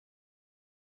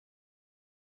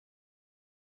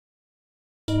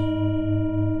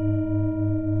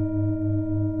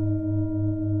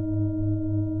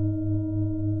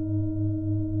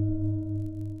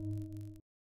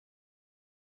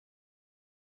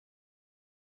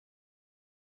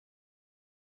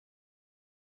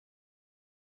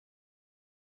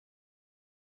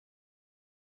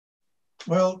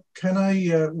Well, can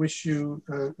I wish you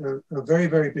a very,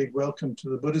 very big welcome to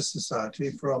the Buddhist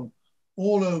Society from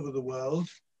all over the world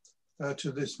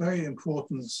to this very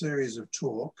important series of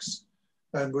talks.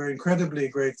 And we're incredibly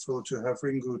grateful to have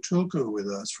Ringu Tulku with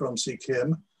us from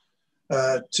Sikkim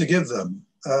to give them.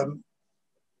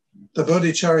 The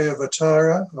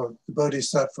Bodhicaryavatara, or the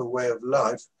Bodhisattva way of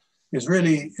life, is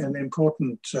really an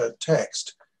important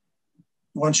text.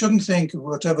 One shouldn't think of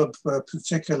whatever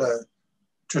particular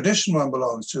tradition one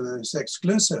belongs to is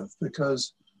exclusive,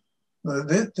 because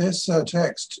this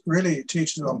text really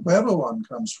teaches on wherever one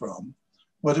comes from,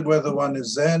 whether one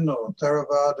is Zen or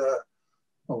Theravada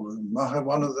or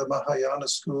one of the Mahayana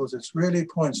schools. It really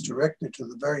points directly to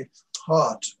the very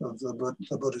heart of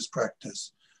the Buddhist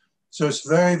practice. So it's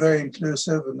very, very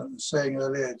inclusive, and I was saying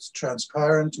earlier, it's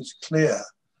transparent, it's clear,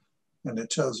 and it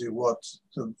tells you what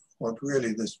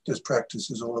really this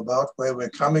practice is all about, where we're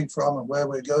coming from and where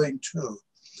we're going to.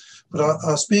 But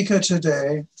our speaker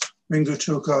today, Ringu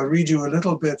Tulku, I'll read you a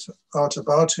little bit out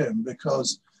about him,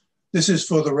 because this is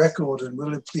for the record and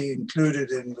will be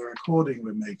included in the recording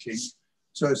we're making.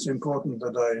 So it's important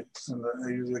that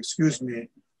you excuse me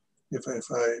if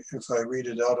I read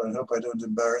it out. I hope I don't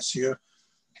embarrass you.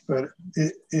 But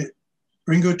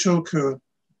Ringu Tulku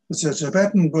is a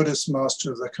Tibetan Buddhist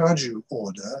master of the Kagyu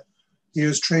order. He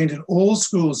was trained in all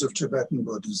schools of Tibetan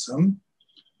Buddhism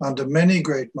under many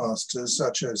great masters,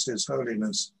 such as His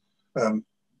Holiness the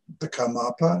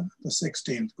Karmapa, the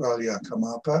 16th Gwalior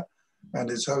Karmapa, and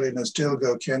His Holiness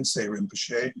Dilgo Khyentse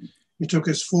Rinpoche. He took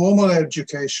his formal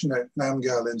education at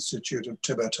Namgyal Institute of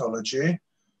Tibetology,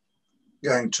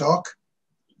 Gangtok,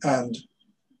 and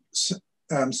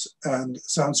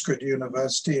Sanskrit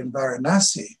University in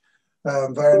Varanasi.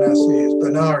 Varanasi is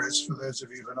Benares, for those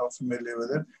of you who are not familiar with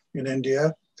it, in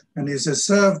India. And he has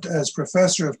served as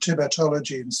professor of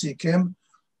Tibetology in Sikkim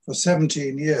for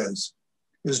 17 years.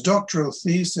 His doctoral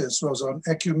thesis was on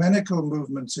ecumenical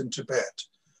movements in Tibet.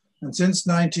 And since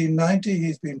 1990,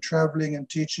 he's been traveling and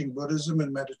teaching Buddhism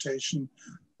and meditation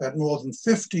at more than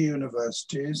 50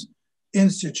 universities,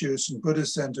 institutes, and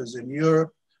Buddhist centers in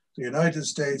Europe, the United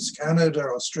States, Canada,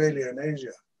 Australia, and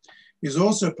Asia. He's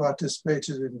also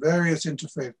participated in various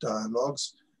interfaith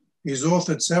dialogues. He's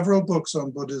authored several books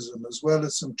on Buddhism, as well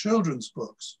as some children's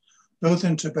books, both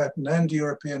in Tibetan and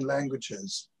European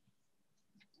languages.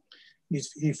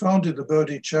 He founded the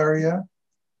Bodhicharya,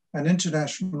 an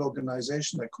international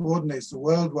organization that coordinates the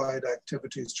worldwide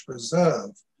activities to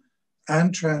preserve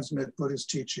and transmit Buddhist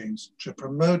teachings, to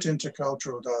promote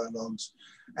intercultural dialogues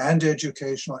and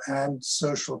educational and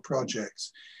social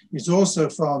projects. He's also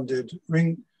founded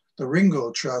the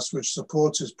Ringu Trust, which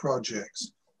supports his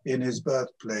projects in his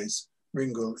birthplace,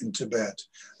 Ringu in Tibet.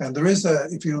 And there is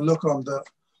if you look on the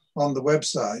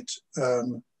website,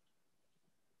 the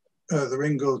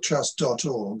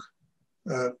ringutrust.org,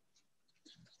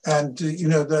 and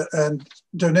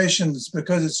donations,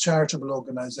 because it's a charitable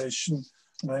organization,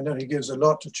 and I know he gives a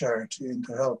lot to charity and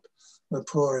to help the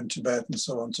poor in Tibet and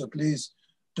so on. So please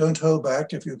don't hold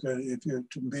back if you can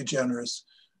be generous,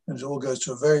 and it all goes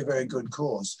to a very, very good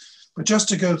cause. But just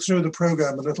to go through the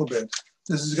program a little bit,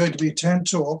 this is going to be 10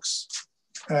 talks,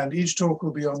 and each talk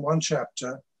will be on one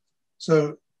chapter.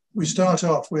 So we start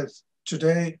off with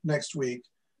today, next week,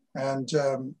 and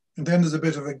then there's a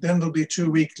bit of then there'll be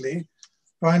 2 weekly,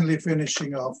 finally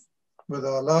finishing off with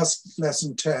our last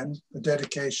lesson 10, the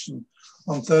dedication,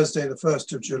 on Thursday, the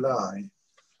 1st of July.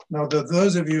 Now,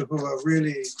 those of you who are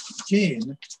really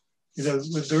keen,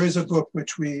 there is a book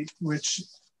which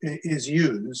is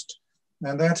used,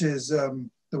 and that is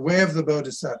The Way of the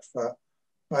Bodhisattva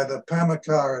by the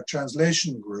Pamukara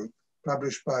Translation Group,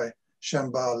 published by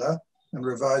Shambhala and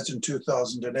revised in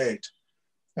 2008.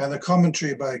 And the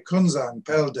commentary by Kunzang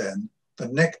Pelden, The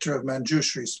Nectar of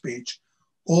Manjushri Speech,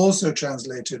 also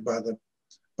translated by the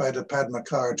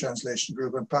Padmakara Translation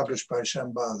Group and published by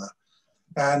Shambhala.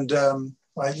 And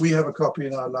we have a copy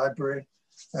in our library,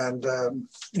 and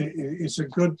it's a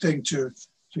good thing to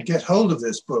get hold of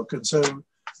this book. And so,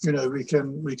 we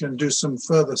can do some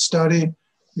further study.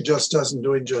 It just doesn't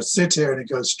just sit here and it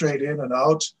goes straight in and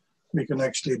out. We can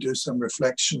actually do some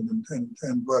reflection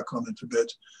and work on it a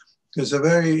bit. It's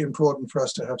very important for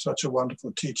us to have such a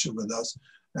wonderful teacher with us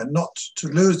and not to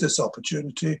lose this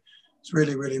opportunity. It's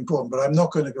really, really important, but I'm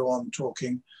not going to go on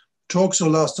talking. Talks will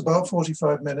last about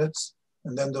 45 minutes,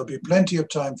 and then there'll be plenty of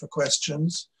time for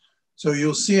questions. So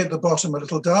you'll see at the bottom a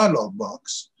little dialogue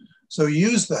box. So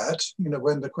use that,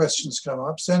 when the questions come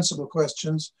up, sensible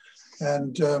questions.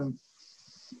 And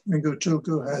Ringu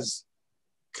Tulku has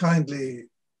kindly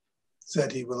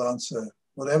said he will answer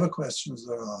whatever questions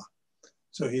there are.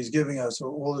 So he's giving us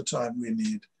all the time we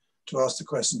need. to ask the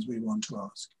questions we want to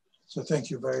ask. So thank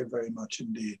you very, very much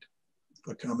indeed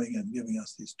for coming and giving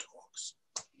us these talks.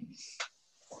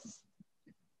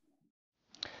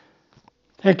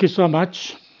 Thank you so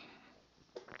much.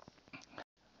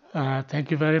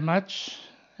 Thank you very much.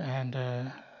 And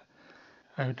I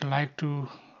would like to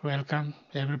welcome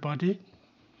everybody.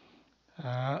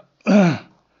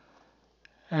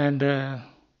 And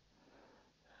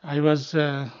I was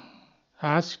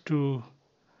asked to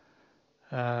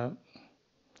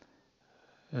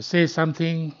say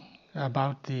something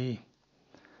about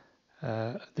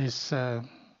this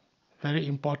very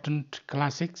important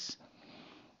classics,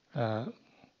 the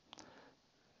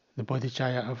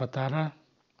Bodhicaryavatara,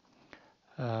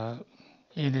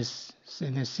 in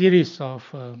a series of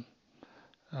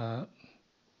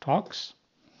talks,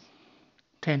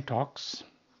 10 talks.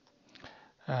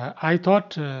 I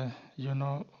thought, I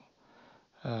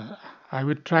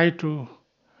would try to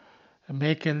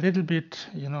make a little bit,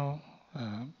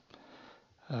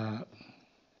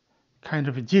 kind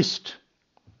of a gist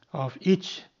of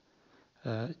each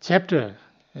chapter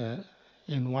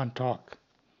in one talk,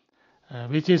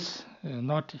 which is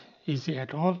not easy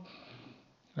at all.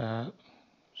 So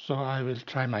I will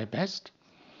try my best.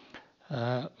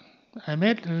 I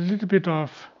made a little bit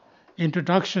of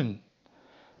introduction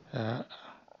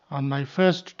on my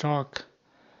first talk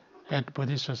at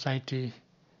Buddhist Society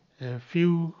a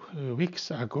few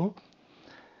weeks ago.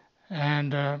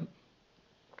 And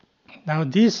now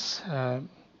this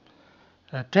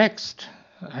text,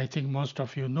 I think most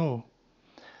of you know,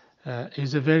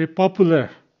 is a very popular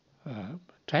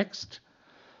text.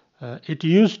 It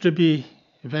used to be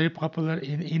very popular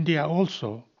in India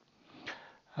also,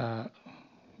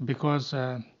 because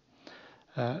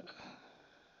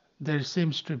there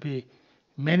seems to be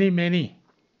many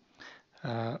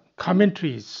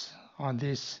commentaries on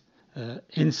this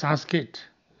in Sanskrit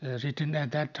written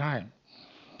at that time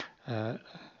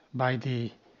by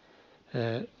the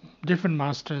different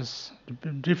masters,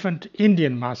 different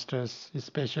Indian masters,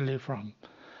 especially from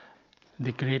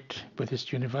the great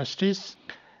Buddhist universities.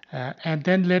 And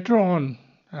then later on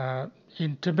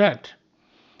in Tibet,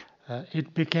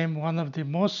 it became one of the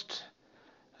most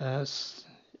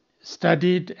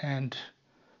studied and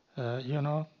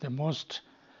the most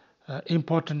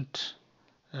important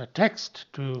text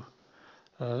to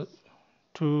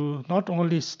not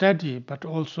only study but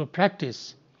also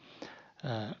practice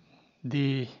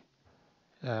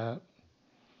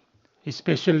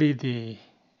especially the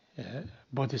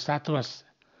Bodhisattva's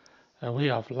way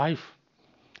of life,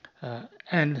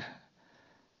 and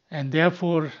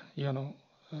therefore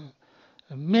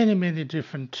many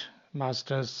different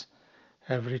masters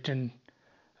have written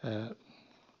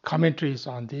commentaries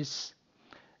on this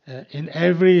in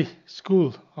every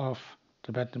school of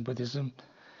Tibetan Buddhism,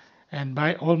 and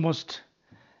by almost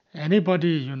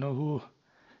anybody who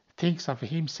thinks of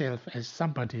himself as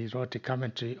somebody wrote a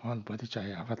commentary on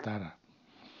Bodhicaryavatara.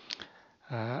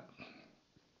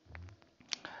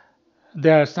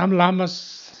 There are some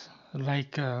lamas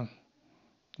like the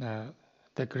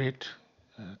great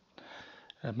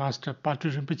Master Patu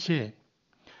Rinpoche,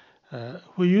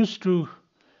 who used to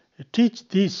teach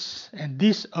this and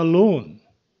this alone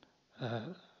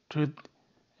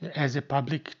as a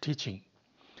public teaching.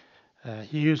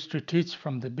 He used to teach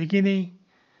from the beginning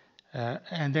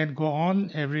and then go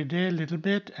on every day a little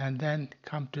bit and then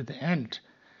come to the end.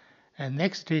 And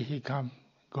next day he go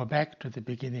back to the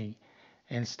beginning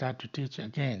and start to teach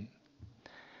again.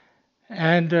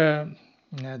 And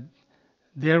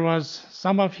there was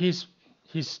some of his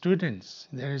students.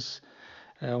 There is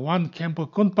one Khenpo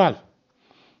Kunpal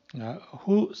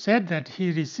who said that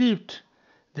he received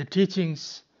the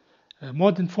teachings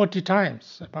more than 40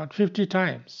 times, about 50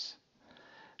 times.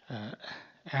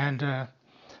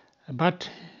 But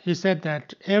he said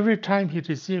that every time he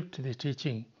received the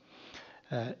teaching,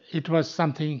 it was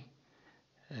something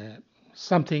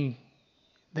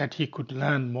that he could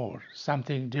learn more,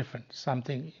 something different,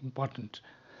 something important.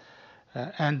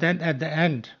 And then at the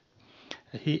end,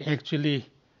 he actually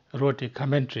wrote a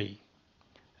commentary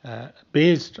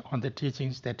based on the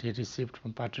teachings that he received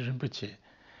from Patu Rinpoche.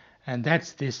 And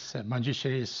that's this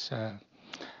Manjushri's,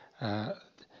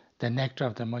 the Nectar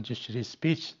of the Manjushri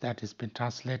speech that has been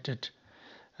translated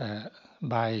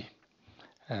by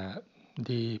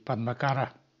the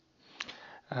Padmakara.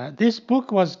 This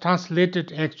book was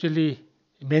translated actually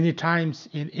many times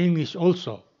in English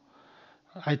also.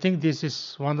 I think this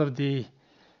is one of the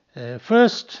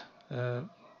first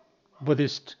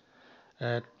Buddhist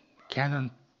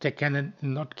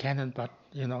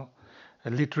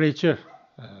literature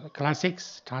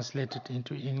classics translated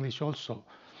into English also.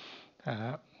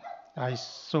 I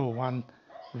saw one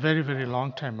very, very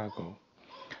long time ago.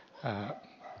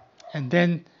 And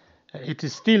then it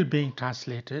is still being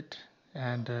translated.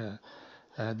 And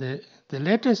the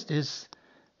latest is,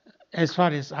 as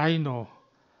far as I know,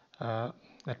 a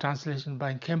translation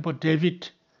by Kempo David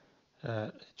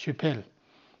Chappell,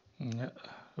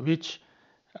 which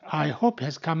I hope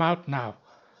has come out now.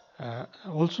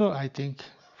 Also, I think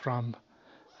from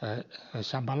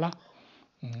Shambhala,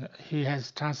 he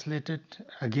has translated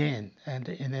again and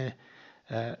in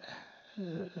a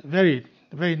very,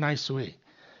 very nice way.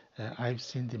 I've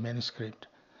seen the manuscript.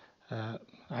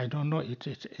 I don't know it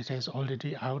is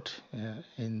already out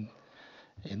in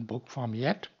book form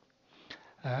yet.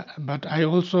 But I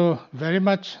also very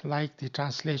much like the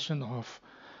translation of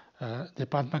the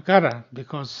Padmakara,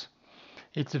 because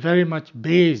it's very much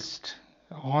based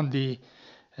on the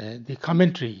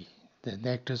commentary, the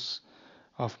nectars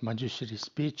of Manjushri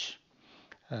speech,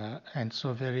 and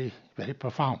so very, very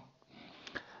profound.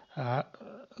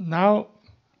 Now,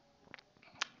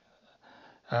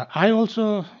 I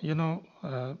also,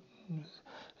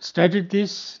 studied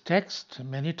this text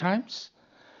many times,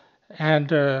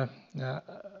 and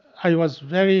I was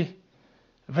very,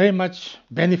 very much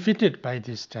benefited by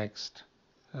this text.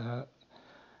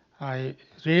 I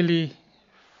really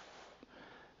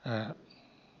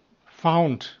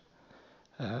found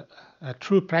a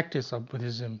true practice of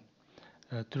Buddhism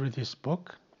through this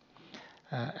book,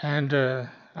 and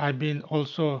I've been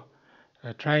also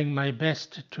trying my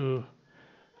best to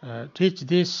teach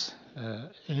this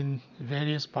in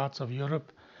various parts of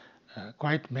Europe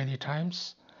quite many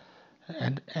times.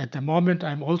 And at the moment,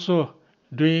 I'm also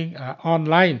doing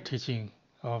online teaching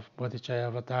of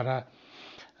Bodhicaryavatara,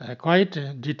 quite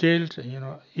detailed.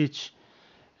 Each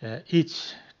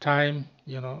time,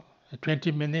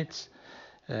 20 minutes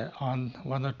on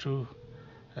one or two,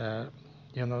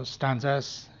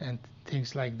 stanzas and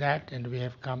things like that. And we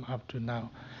have come up to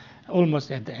now,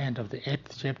 almost at the end of the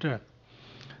 8th chapter.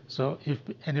 So if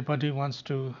anybody wants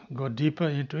to go deeper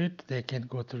into it, they can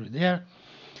go through there.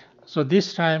 So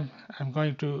this time I'm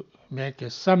going to make a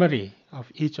summary of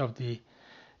each of the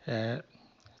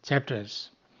chapters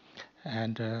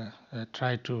and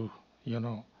try to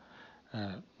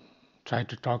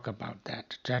talk about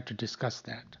that, try to discuss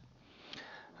that.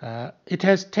 It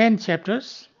has 10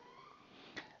 chapters,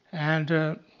 and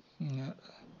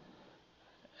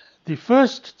the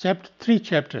first 3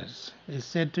 chapters is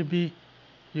said to be,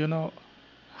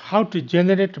 how to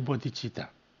generate bodhicitta.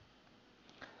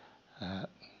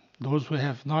 Those who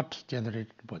have not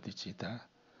generated bodhicitta.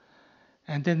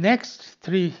 And the next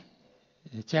 3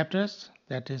 chapters,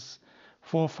 that is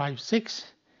 4, 5,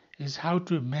 6, is how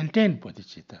to maintain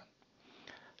bodhicitta,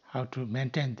 how to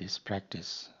maintain this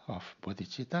practice of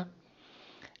bodhicitta.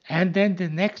 And then the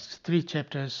next 3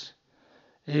 chapters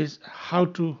is how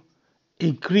to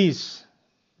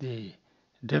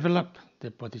develop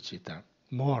the bodhicitta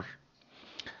more.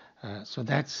 So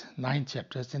that's 9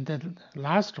 chapters. And the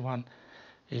last one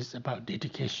is about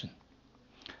dedication.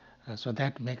 So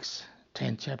that makes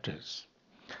 10 chapters.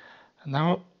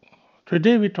 Now,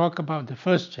 today we talk about the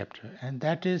first chapter, and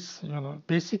that is,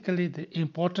 basically the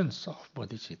importance of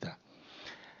bodhicitta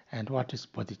and what is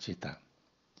bodhicitta.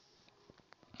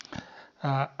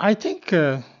 I think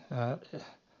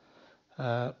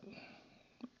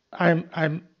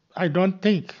I don't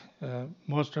think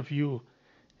most of you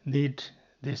need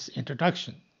this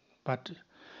introduction, but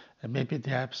maybe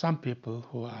there are some people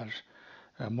who are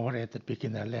more at the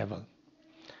beginner level.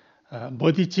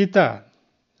 Bodhicitta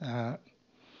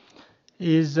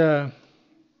is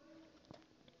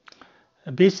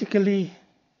basically,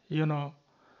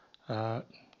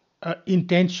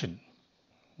 intention.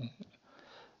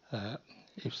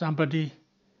 If somebody,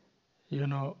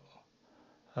 it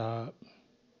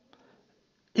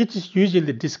is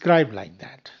usually described like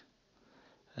that,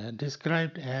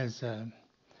 described as,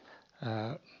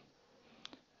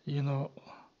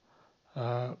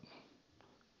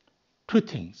 two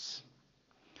things.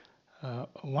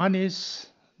 One is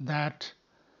that,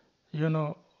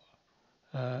 there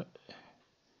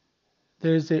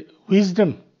is a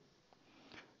wisdom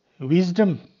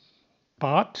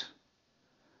part,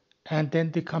 and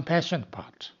then the compassion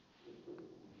part.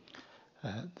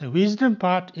 The wisdom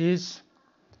part is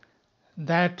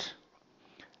that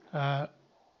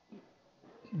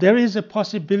there is a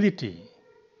possibility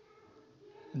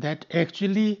that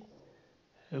actually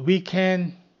we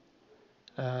can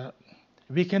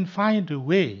find a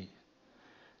way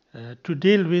to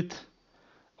deal with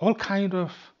all kind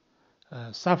of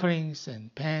sufferings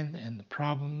and pain and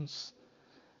problems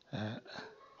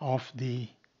of the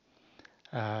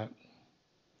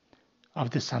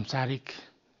samsaric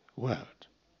world,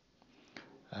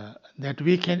 that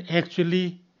we can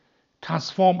actually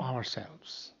transform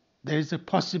ourselves. There is a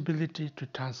possibility to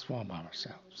transform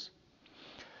ourselves.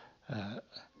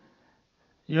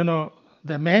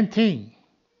 The main thing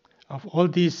of all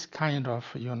these kind of,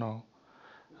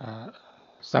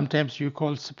 sometimes you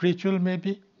call spiritual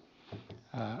maybe,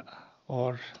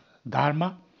 or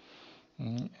dharma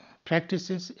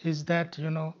practices, is that,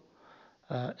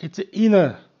 it's an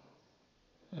inner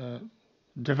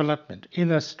development,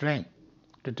 inner strength,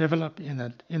 to develop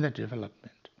inner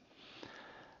development.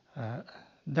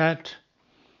 That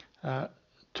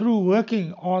through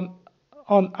working on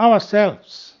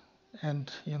ourselves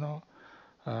and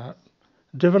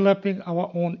developing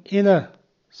our own inner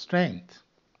strength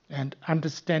and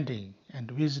understanding and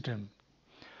wisdom,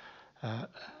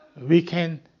 we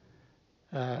can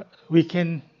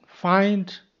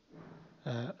find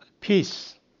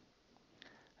peace,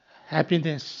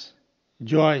 happiness,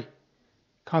 joy,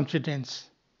 confidence,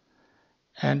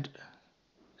 and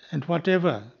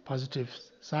whatever positive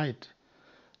side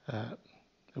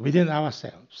within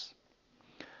ourselves,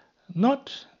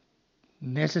 not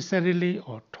necessarily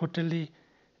or totally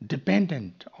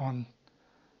dependent on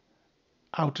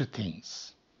outer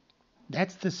things.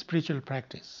 That's the spiritual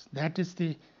practice. That is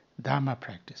the Dharma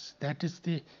practice. That is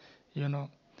the,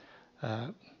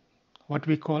 what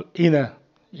we call inner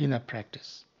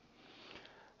practice.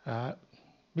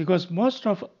 Because most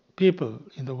of people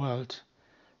in the world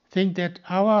think that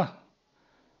our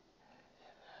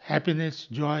happiness,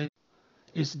 joy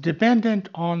is dependent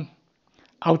on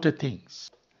outer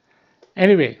things.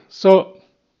 Anyway,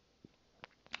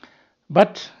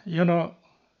 but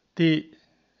the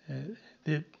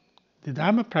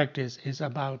Dharma practice is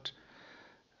about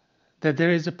that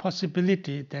there is a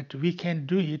possibility that we can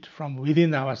do it from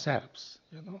within ourselves.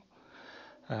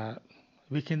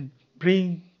 We can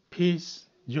bring peace,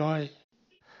 joy.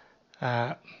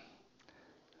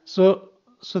 So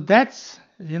that's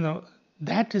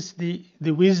that is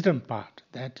the wisdom part.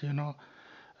 That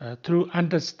through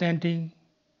understanding,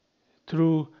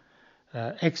 through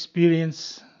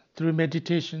experience, through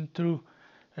meditation, through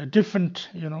different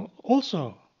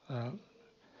also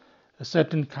a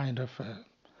certain kind of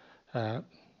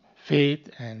faith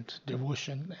and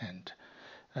devotion and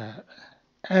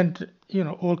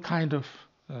all kind of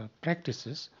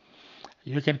practices.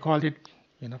 You can call it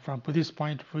from Buddhist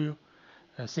point of view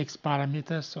 6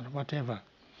 paramitas or whatever.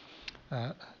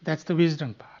 That's the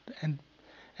wisdom part. And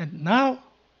now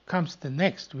comes the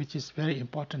next, which is very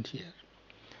important here,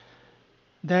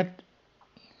 that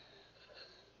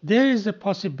there is a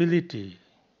possibility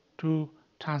to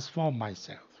transform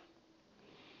myself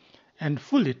and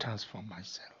fully transform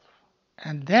myself,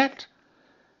 and that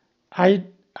I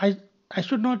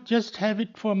should not just have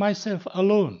it for myself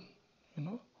alone.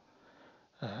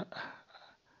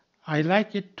 I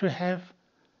like it to have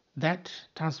that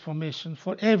transformation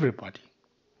for everybody,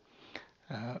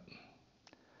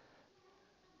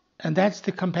 and that's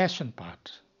the compassion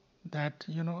part. That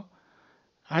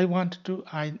I want to,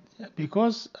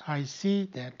 because I see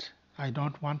that I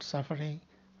don't want suffering,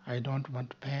 I don't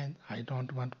want pain, I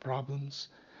don't want problems.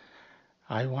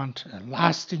 I want a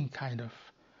lasting kind of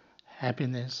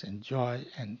happiness and joy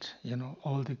and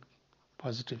all the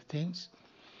positive things.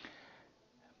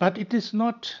 But it is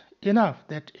not enough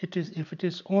that if it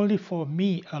is only for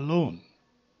me alone,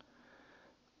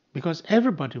 because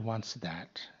everybody wants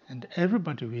that and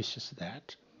everybody wishes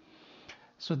that.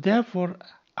 So therefore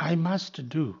I must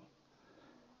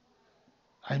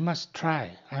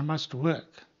try, I must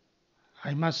work,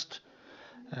 I must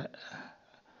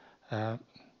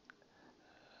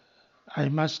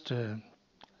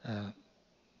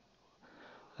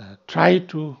try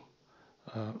to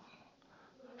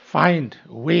find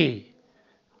a way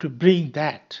to bring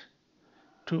that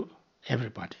to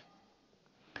everybody.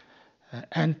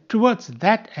 And towards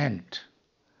that end,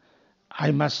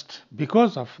 I must,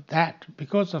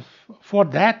 for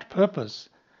that purpose,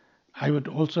 I would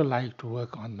also like to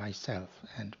work on myself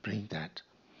and bring that.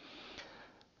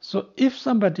 So if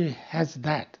somebody has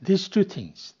these two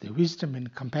things, the wisdom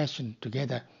and compassion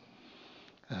together,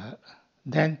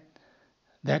 then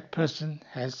that person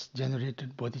has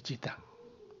generated bodhicitta.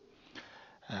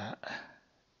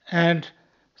 And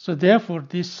so therefore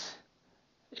this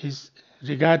is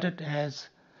regarded as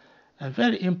a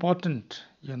very important,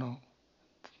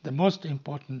 the most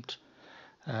important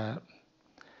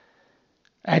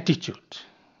attitude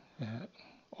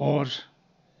or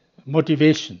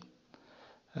motivation,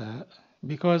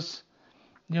 because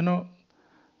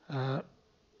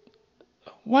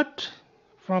what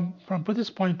from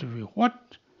Buddhist point of view,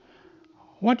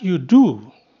 what you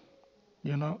do,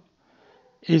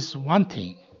 is one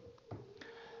thing.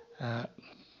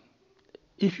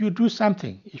 If you do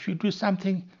something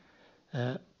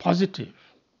positive,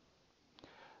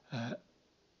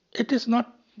 it is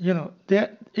not,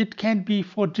 there. It can be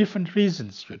for different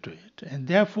reasons you do it, and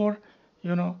therefore,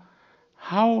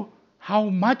 how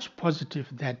much positive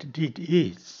that deed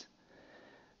is,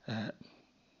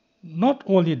 not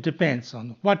only depends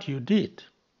on what you did,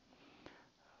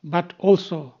 but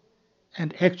also,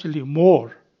 and actually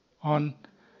more, on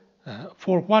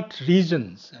for what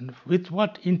reasons and with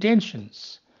what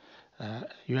intentions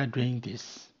you are doing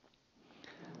this.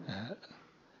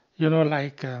 There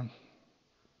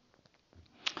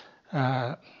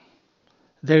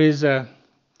is I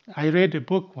read a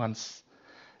book once,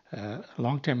 a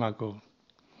long time ago,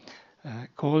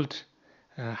 called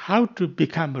How to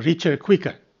Become Richer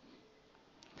Quicker.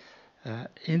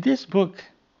 In this book,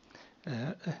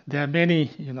 there are many,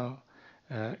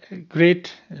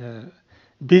 great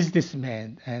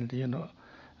businessmen and,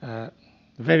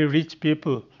 very rich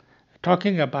people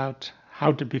talking about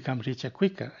how to become richer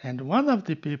quicker. And one of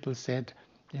the people said,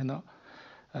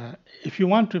 if you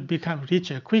want to become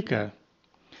richer quicker,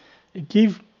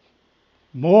 give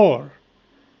more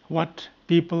what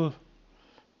people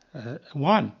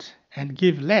want and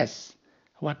give less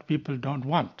what people don't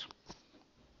want.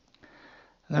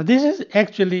 Now, this is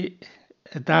actually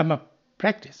a Dharma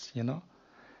practice,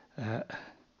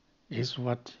 is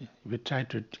what we try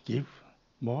to give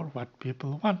more what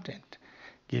people want and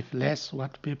give less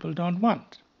what people don't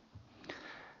want.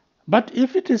 But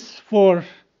if it is for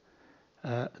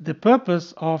the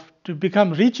purpose of to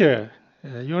become richer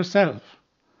yourself,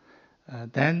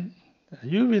 then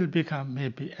you will become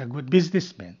maybe a good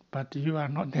businessman, but you are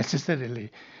not necessarily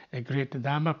a great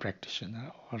Dharma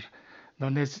practitioner or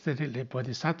not necessarily a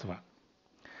Bodhisattva.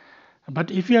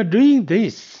 But if you are doing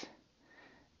this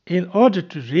in order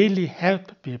to really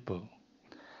help people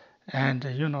and,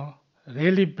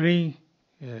 really bring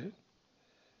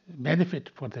benefit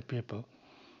for the people,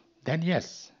 then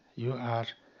yes, you are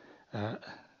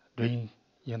doing,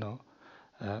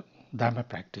 Dharma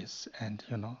practice, and,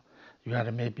 you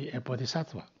are maybe a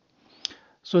Bodhisattva.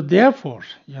 So therefore,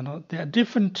 there are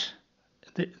different,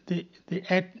 the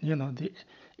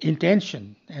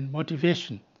intention and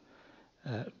motivation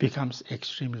becomes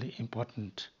extremely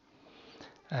important.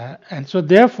 And so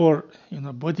therefore,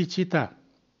 bodhicitta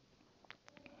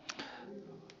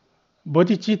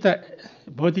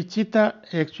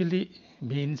actually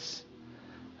means,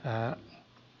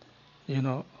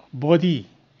 bodhi,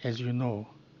 as you know,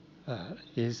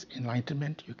 is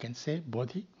enlightenment, you can say,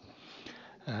 bodhi.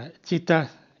 Citta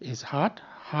is heart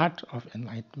of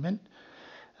enlightenment,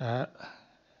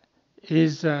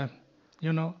 is,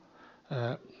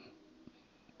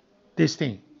 this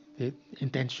thing, the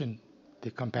intention,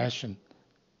 the compassion,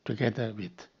 together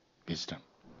with wisdom.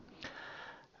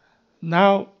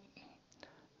 Now,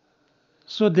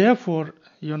 so therefore,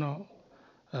 the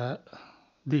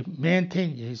main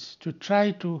thing is to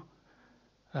try to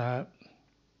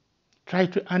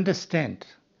understand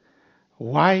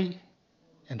why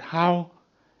and how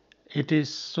it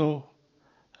is so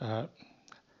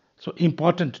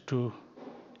important to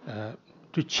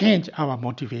change our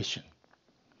motivation,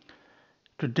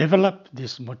 to develop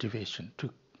this motivation, to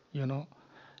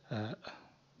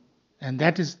and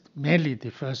that is mainly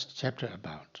the first chapter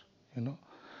about,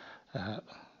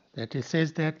 that it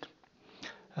says that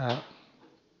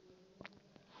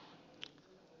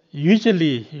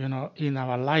usually, in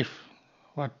our life,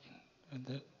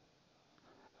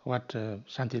 what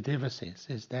Shantideva says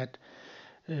is that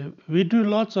we do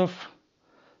lots of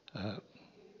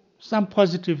some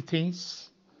positive things,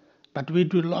 but we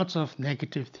do lots of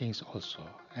negative things also.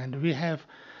 And we have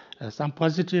some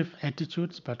positive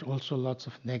attitudes, but also lots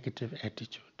of negative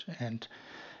attitude. And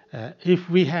if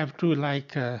we have to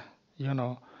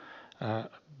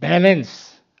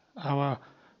balance our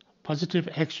positive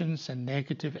actions and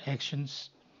negative actions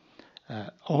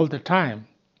all the time,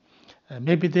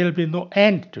 maybe there will be no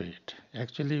end to it.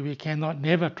 Actually, we cannot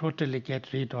never totally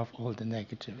get rid of all the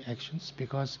negative actions,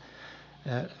 because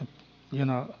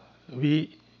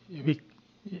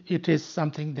it is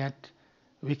something that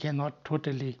we cannot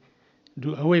totally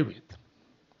do away with.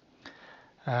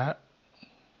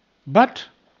 But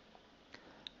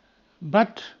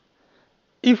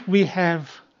if we have,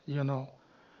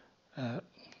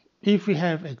 if we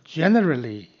have a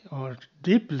generally or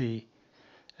deeply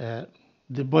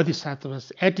the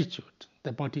Bodhisattva's attitude,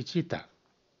 the Bodhicitta,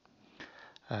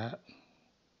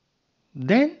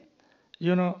 then,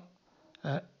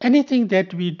 anything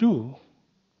that we do,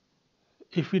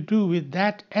 if we do with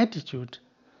that attitude,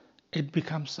 it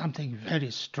becomes something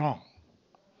very strong.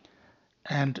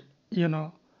 And,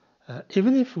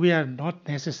 even if we are not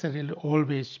necessarily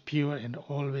always pure and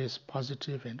always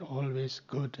positive and always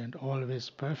good and always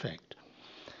perfect,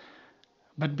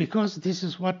 but because this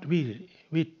is what we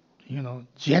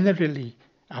generally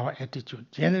our attitude,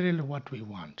 generally what we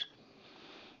want,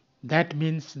 that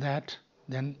means that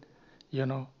then,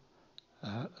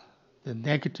 the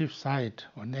negative side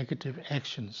or negative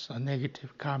actions or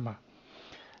negative karma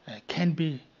can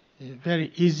be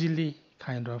very easily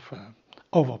kind of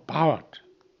overpowered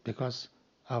because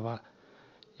our,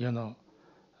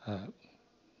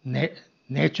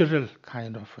 natural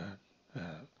kind of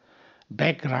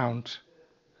background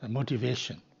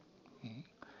motivation.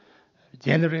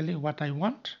 Generally, what I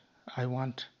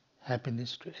want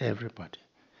happiness to everybody.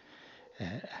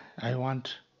 I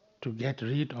want to get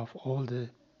rid of all the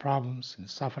problems and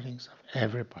sufferings of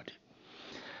everybody.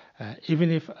 Even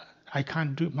if I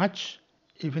can't do much,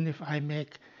 even if I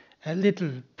make a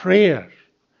little prayer,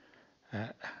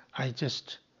 I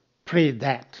just pray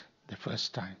that the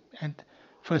first time and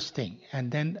first thing,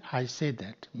 and then I say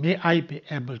that, may I be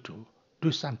able to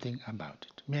do something about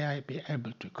it. May I be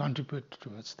able to contribute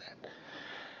towards that.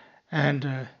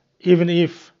 And even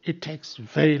if it takes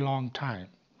very long time,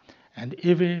 and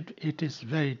even if it is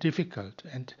very difficult,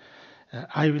 and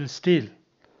I will still,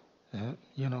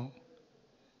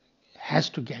 has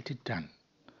to get it done,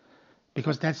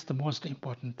 because that's the most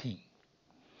important thing.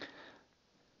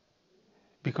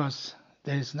 Because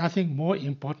there is nothing more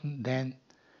important than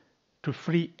to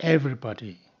free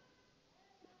everybody,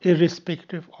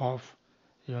 irrespective of,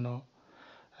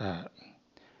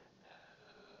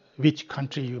 which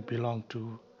country you belong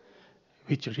to,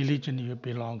 which religion you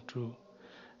belong to,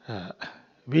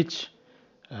 which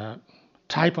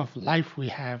type of life we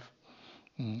have,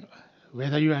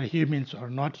 whether you are humans or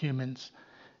not humans,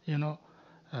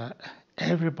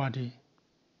 everybody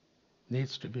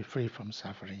needs to be free from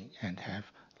suffering and have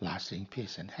lasting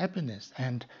peace and happiness.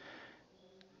 And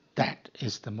that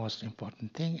is the most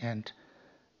important thing, and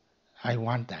I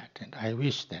want that, and I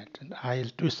wish that, and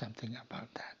I'll do something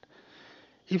about that.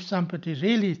 If somebody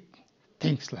really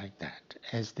thinks like that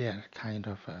as their kind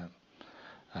of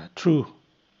true,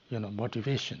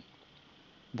 motivation,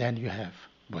 then you have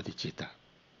Bodhicitta.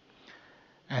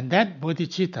 And that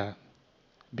Bodhicitta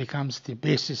becomes the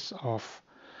basis of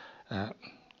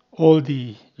all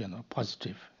the,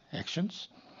 positive actions.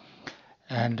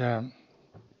 And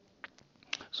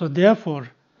so therefore,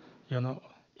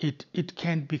 it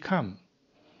can become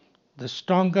the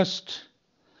strongest,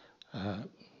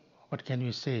 what can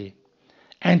we say,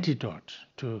 antidote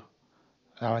to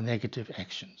our negative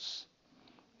actions.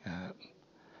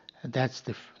 That's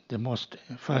the most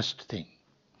first thing.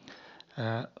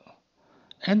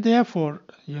 And therefore,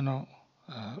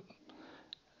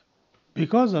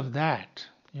 because of that,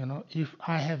 if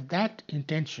I have that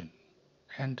intention,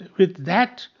 and with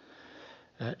that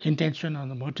intention and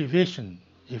the motivation,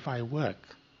 if I work,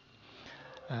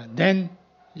 then,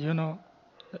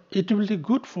 it will be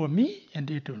good for me and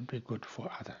it will be good for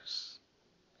others.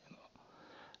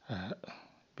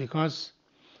 Because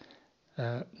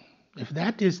if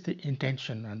that is the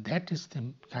intention and that is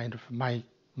the kind of my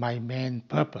main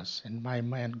purpose and my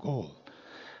main goal,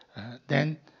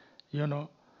 then,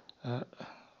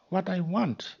 what I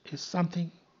want is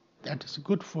something that is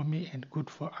good for me and good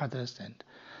for others, and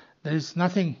there is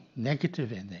nothing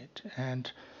negative in it.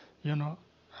 And,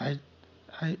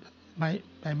 my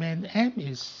main aim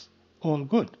is all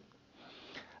good.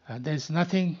 There is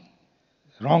nothing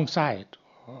wrong side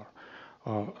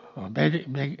or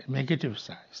negative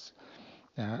sides,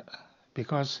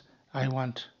 because I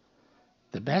want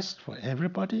the best for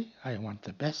everybody, I want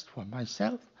the best for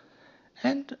myself,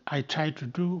 and I try to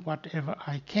do whatever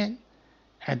I can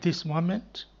at this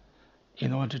moment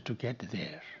in order to get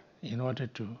there, in order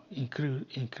to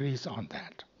increase on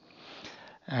that.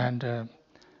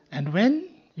 And when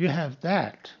you have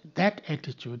that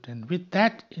attitude, and with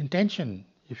that intention,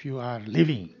 if you are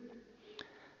living,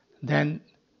 then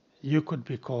you could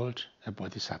be called a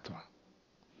bodhisattva.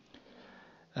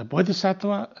 A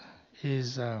bodhisattva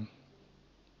is,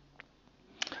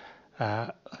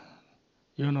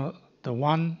 the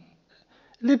one,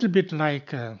 a little bit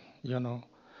like, a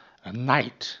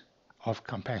knight of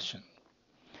compassion.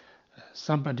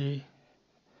 Somebody,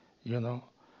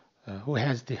 who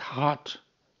has the heart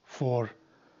for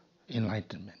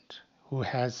enlightenment, who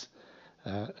has,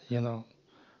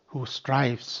 who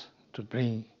strives to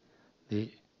bring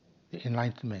the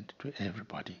enlightenment to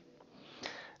everybody,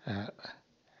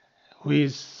 who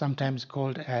is sometimes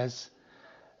called as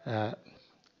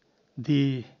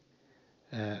the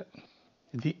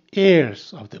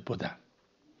heirs of the Buddha,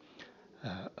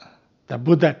 the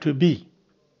Buddha to be.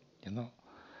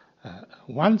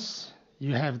 Once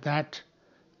you have that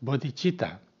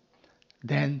bodhicitta,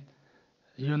 then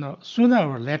sooner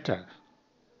or later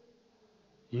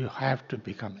you have to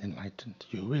become enlightened.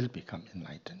 You will become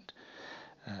enlightened.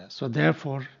 So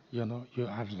therefore, you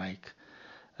are like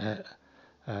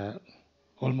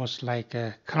almost like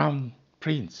a crown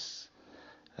prince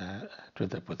to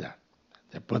the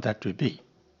Buddha to be.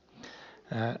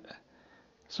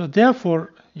 So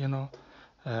therefore,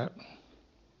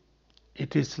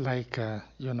 it is like,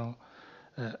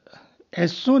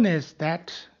 as soon as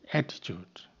that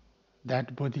attitude,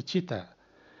 that bodhicitta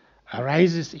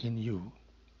arises in you,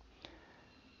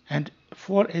 and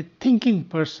for a thinking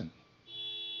person,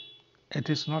 it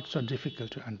is not so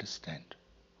difficult to understand,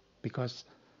 because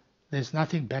there's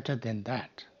nothing better than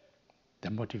that, the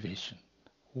motivation,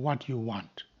 what you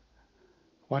want,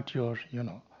 what your,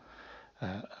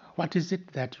 what is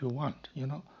it that you want,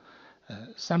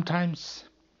 sometimes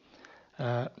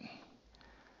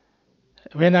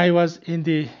when I was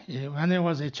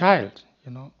a child,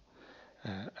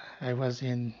 I was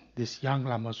in this young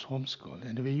Lama's homeschool,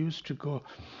 and we used to go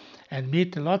and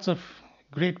meet lots of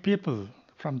great people,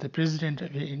 from the President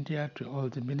of India to all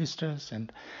the ministers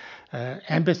and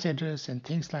ambassadors and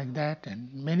things like that.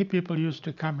 And many people used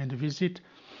to come and visit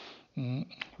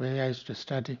where I used to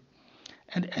study.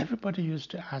 And everybody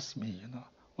used to ask me,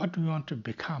 what do you want to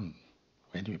become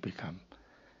when you become,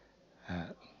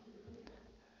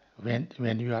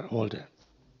 when you are older?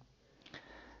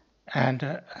 And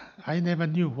I never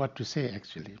knew what to say,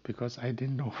 actually, because I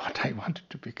didn't know what I wanted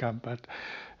to become. But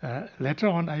later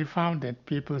on, I found that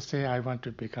people say I want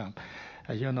to become,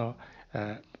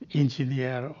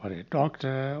 engineer or a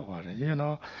doctor, or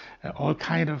all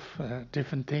kind of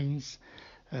different things.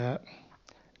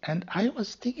 And I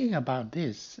was thinking about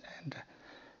this, and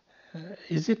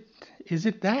is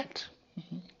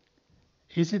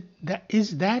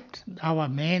that our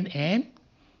main aim,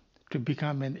 to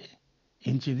become an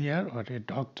engineer or a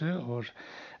doctor or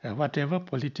whatever,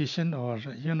 politician or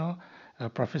a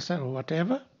professor or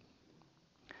whatever?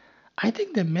 I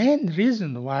think the main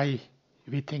reason why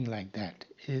we think like that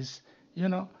is,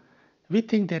 we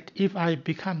think that if I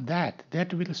become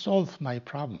that will solve my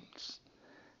problems.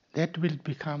 That will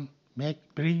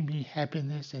bring me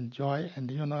happiness and joy,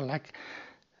 and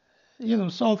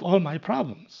solve all my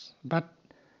problems. But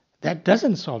that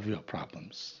doesn't solve your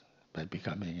problems by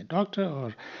becoming a doctor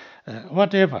or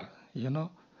whatever.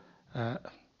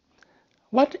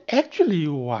 What actually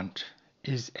you want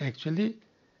is actually,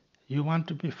 you want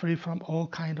to be free from all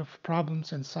kind of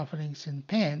problems and sufferings and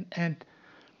pain, and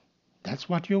that's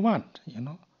what you want.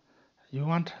 You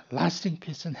want lasting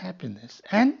peace and happiness,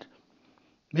 and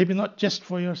maybe not just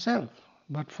for yourself,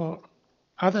 but for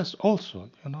others also.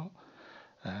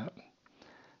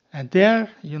 And there,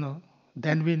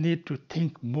 then we need to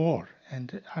think more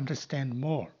and understand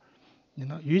more.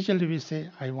 Usually we say,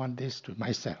 I want this to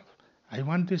myself. I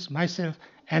want this myself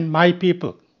and my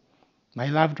people, my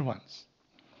loved ones.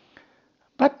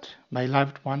 But my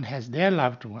loved one has their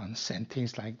loved ones and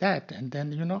things like that. And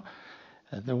then,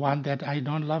 the one that I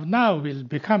don't love now will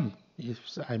become, if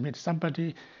I meet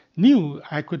somebody new,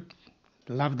 I could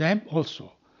love them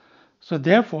also. So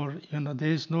therefore,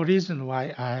 there is no reason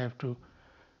why I have to,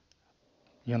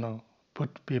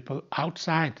 put people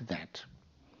outside that,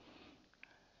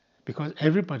 because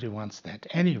everybody wants that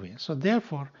anyway. So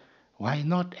therefore, why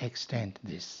not extend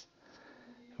this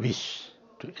wish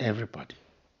to everybody?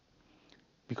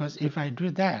 Because if I do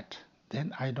that,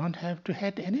 then I don't have to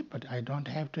hate anybody. I don't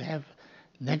have to have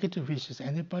negative wishes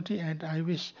anybody, and I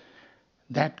wish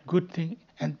that good thing.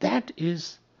 And that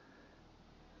is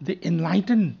the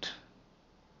enlightened,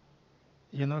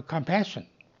 compassion.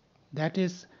 That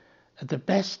is the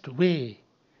best way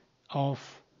of,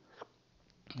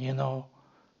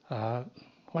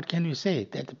 what can you say?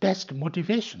 That the best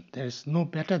motivation. There is no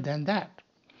better than that.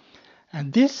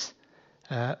 And this,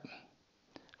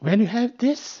 when you have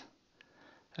this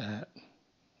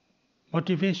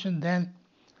motivation, then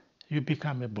you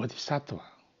become a bodhisattva,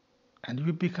 and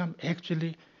you become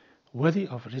actually worthy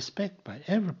of respect by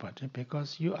everybody,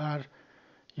 because you are,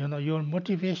 your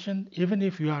motivation, even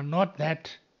if you are not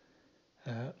that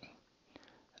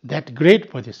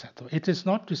great bodhisattva. It is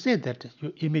not to say that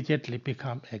you immediately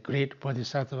become a great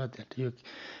bodhisattva, that you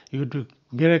do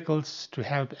miracles to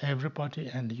help everybody,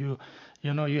 and you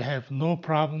have no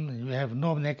problem, you have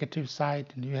no negative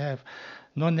side, and you have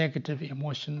no negative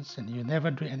emotions, and you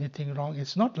never do anything wrong.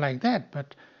 It's not like that,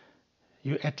 but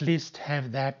you at least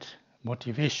have that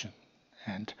motivation.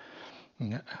 And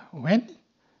when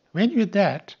you're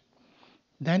that,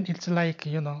 then it's like,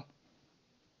 you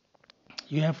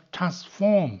have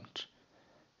transformed,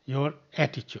 your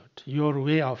attitude, your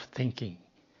way of thinking,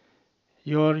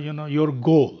 your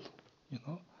goal.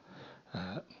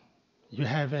 You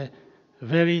have a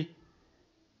very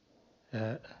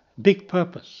big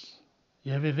purpose.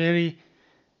 You have a very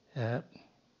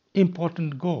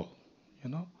important goal,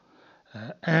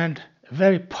 and a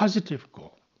very positive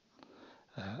goal.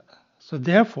 So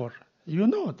therefore, you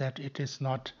know that it is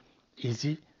not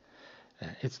easy.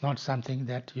 It's not something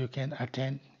that you can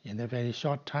attain in a very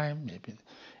short time, maybe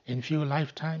in few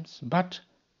lifetimes, but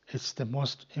it's the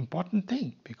most important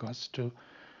thing, because to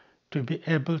be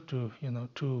able to,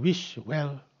 to wish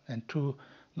well, and to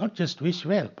not just wish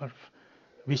well, but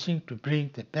wishing to bring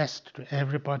the best to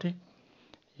everybody,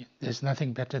 there's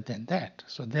nothing better than that.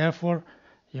 So therefore,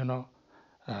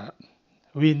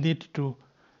 we need to,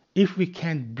 if we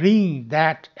can bring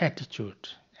that attitude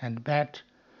and that,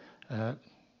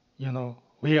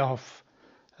 way of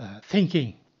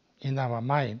thinking in our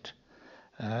mind,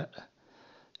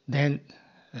 then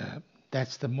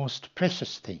that's the most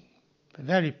precious thing,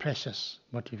 very precious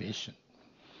motivation.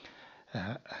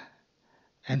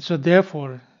 And so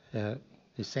therefore,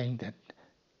 he's saying that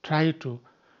try to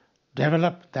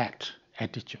develop that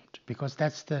attitude, because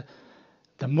that's the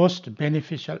most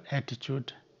beneficial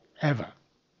attitude ever,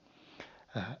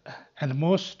 and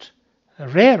most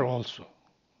rare also,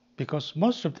 because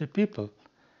most of the people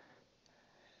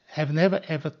have never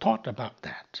ever thought about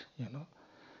that.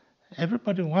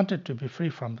 Everybody wanted to be free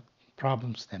from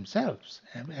problems themselves,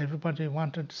 and everybody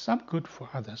wanted some good for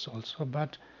others also,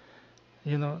 but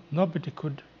nobody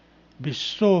could be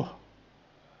so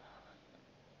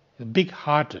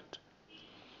big-hearted,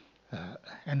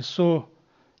 and so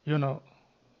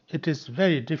it is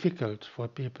very difficult for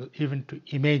people even to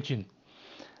imagine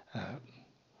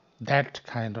that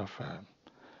kind of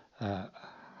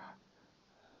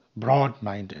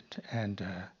broad-minded and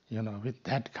with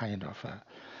that kind of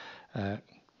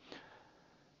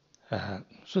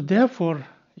so therefore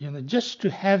just to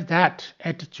have that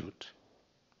attitude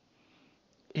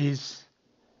is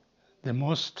the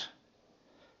most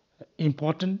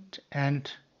important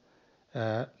and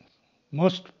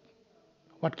most,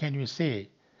 what can you say,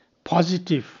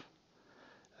 positive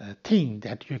thing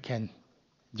that you can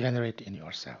generate in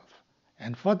yourself.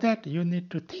 And for that you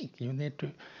need to think, you need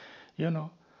to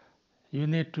you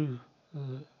need to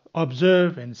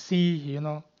observe and see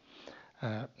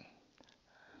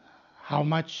how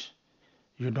much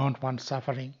you don't want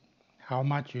suffering, how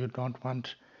much you don't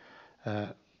want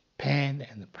pain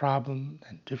and problem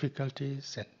and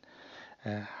difficulties,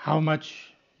 and how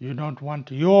much you don't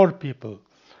want your people,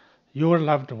 your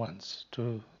loved ones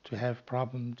to have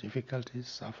problems, difficulties,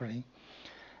 suffering,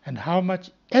 and how much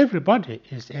everybody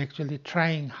is actually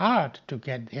trying hard to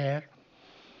get there,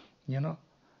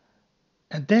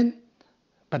 and then,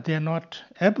 but they're not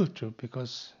able to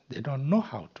because they don't know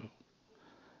how to.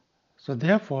 So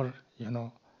therefore,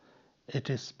 it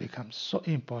has become so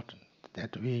important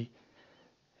that we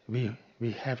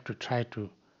have to try to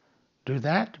do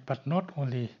that, but not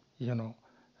only,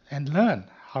 and learn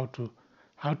how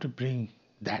to bring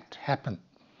that happen.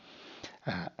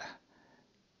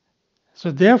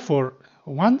 So therefore,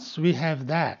 once we have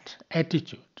that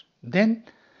attitude, then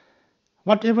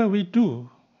whatever we do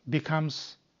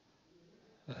becomes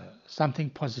something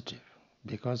positive,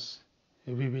 because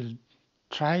we will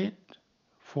try it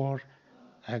for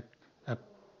a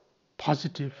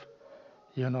positive,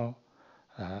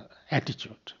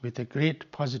 attitude, with a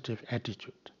great positive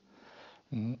attitude.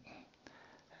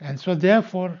 And so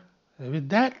therefore, with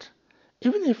that,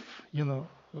 even if,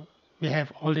 we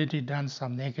have already done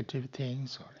some negative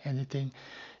things or anything,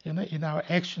 in our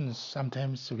actions,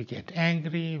 sometimes we get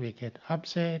angry, we get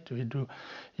upset, we do,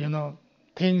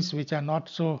 things which are not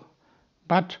so,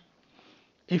 but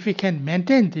if we can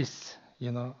maintain this,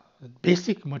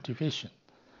 basic motivation,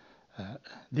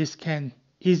 this can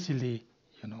easily,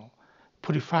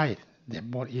 purify them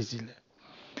more easily.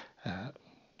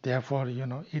 Therefore,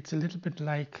 it's a little bit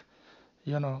like,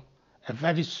 a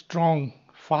very strong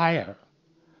fire.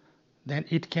 Then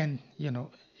it can,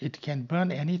 it can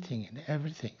burn anything and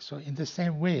everything. So in the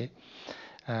same way,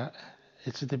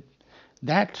 it's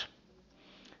that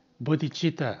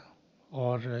bodhicitta,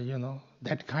 or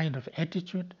that kind of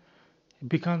attitude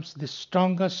becomes the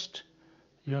strongest,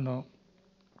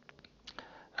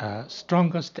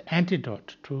 strongest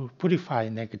antidote to purify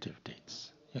negative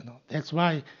things. That's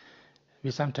why we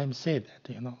sometimes say that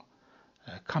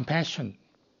compassion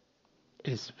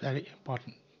is very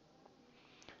important.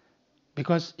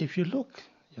 Because if you look,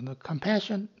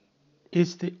 compassion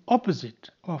is the opposite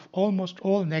of almost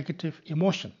all negative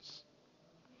emotions.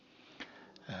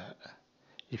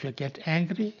 If you get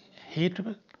angry,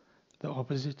 hatred, the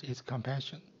opposite is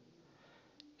compassion.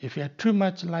 If you are too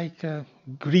much like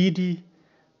greedy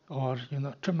or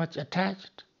too much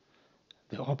attached,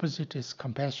 the opposite is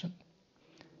compassion.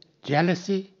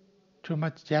 Jealousy, too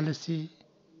much jealousy,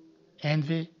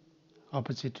 envy,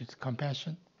 opposite is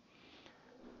compassion.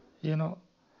 And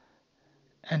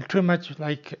too much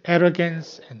like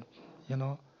arrogance and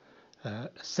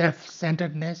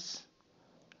self-centeredness,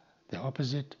 the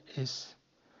opposite is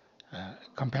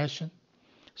compassion.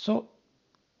 So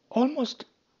almost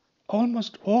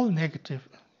all negative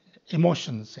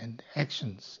emotions and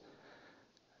actions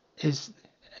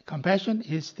compassion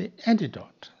is the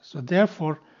antidote. So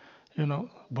therefore,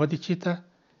 bodhicitta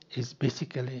is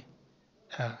basically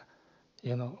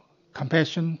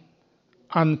compassion,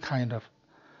 unbounded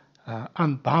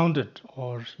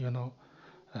or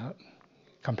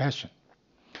compassion.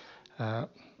 Now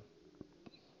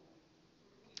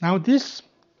this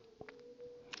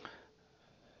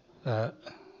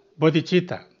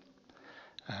bodhicitta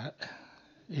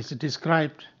is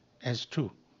described as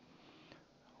two.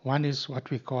 One is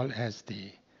what we call as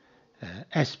the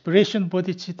aspiration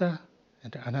bodhicitta,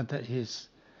 and another is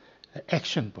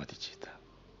action bodhicitta.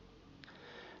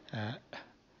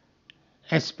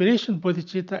 Aspiration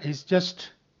bodhicitta is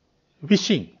just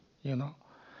wishing,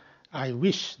 I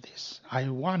wish this, I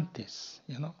want this,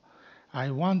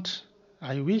 I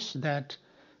wish that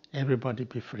everybody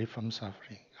be free from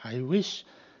suffering. I wish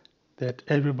that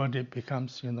everybody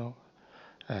becomes,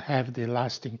 have the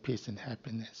lasting peace and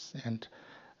happiness. And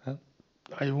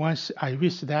I wish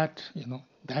that,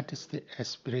 that is the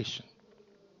aspiration.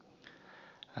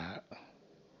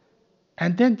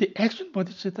 And then the action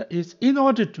bodhicitta is, in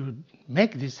order to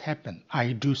make this happen,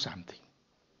 I do something.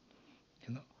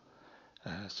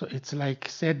 So it's like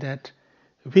said that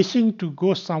wishing to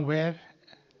go somewhere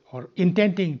or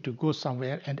intending to go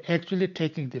somewhere and actually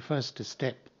taking the first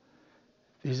step,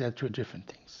 these are two different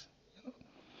things.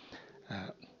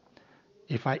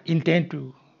 If I intend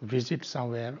to visit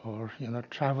somewhere or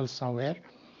travel somewhere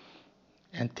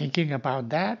and thinking about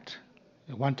that,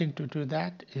 wanting to do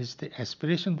that is the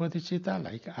aspiration bodhicitta,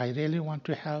 like I really want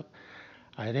to help,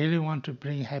 I really want to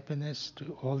bring happiness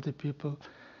to all the people,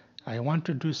 I want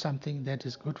to do something that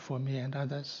is good for me and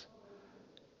others.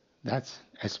 That's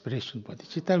aspiration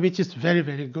bodhicitta, which is very,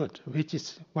 very good, which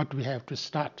is what we have to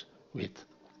start with.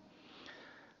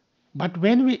 But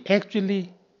when we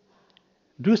actually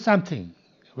do something,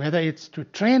 whether it's to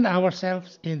train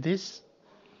ourselves in this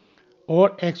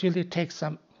or actually take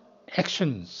some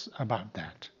actions about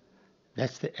that,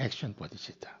 that's the action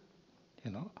bodhicitta.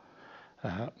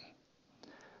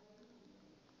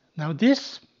 Now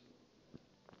this,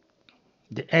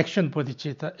 the action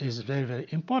bodhicitta is very, very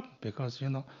important because,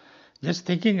 just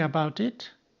thinking about it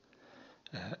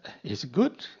is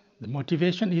good. The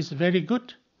motivation is very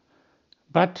good.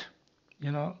 But,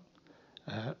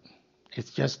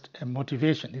 it's just a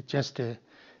motivation. It's just a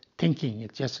thinking.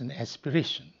 It's just an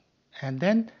aspiration. And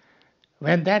then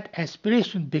when that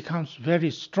aspiration becomes very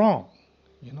strong,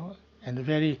 and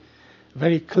very,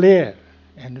 very clear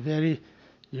and very,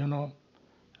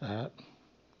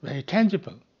 very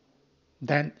tangible,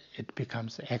 then it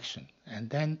becomes action. And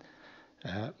then,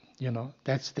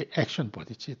 that's the action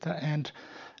bodhicitta. And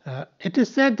it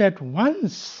is said that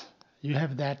once you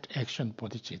have that action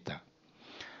bodhicitta,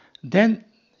 then,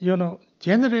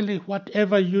 generally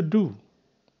whatever you do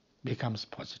becomes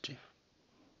positive.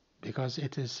 Because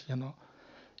it is,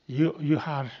 you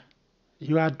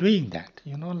are doing that,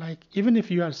 like even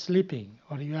if you are sleeping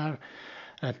or you are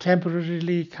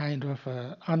temporarily kind of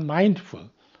unmindful,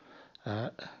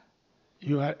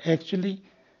 you are actually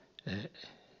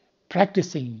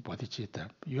practicing bodhicitta.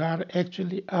 You are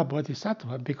actually a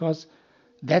bodhisattva because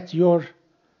that's your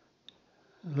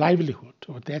livelihood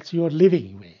or that's your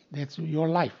living way. That's your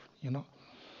life,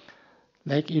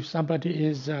 Like if somebody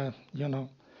is,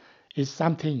 is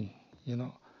something,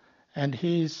 and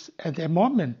he's at the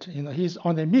moment, he's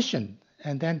on a mission,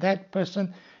 and then that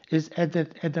person is at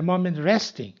the moment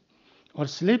resting or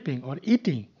sleeping or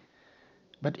eating.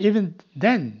 But even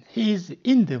then, he is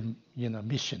in the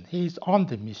mission. He is on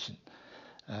the mission.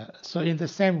 So in the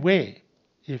same way,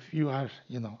 if you are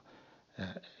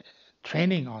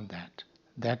training on that,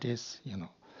 that is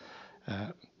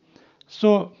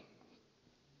so.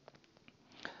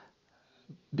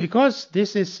 Because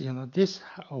this is this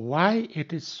why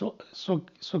it is so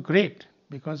great.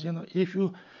 Because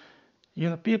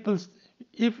if people,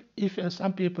 if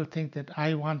some people think that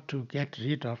I want to get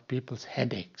rid of people's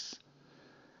headaches,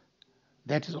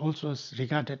 that is also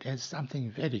regarded as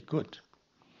something very good.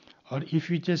 Or if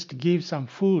you just give some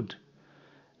food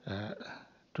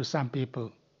to some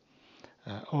people,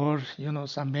 or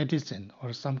some medicine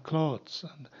or some clothes,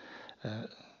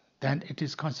 then it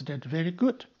is considered very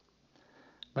good.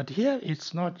 But here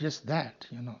it's not just that.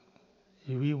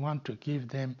 We want to give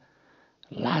them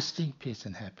lasting peace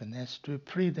and happiness, to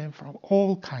free them from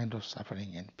all kind of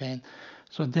suffering and pain.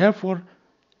 So therefore,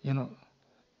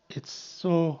 it's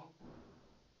so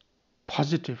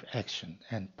positive action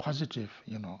and positive,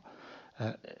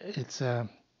 it's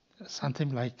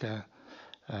something like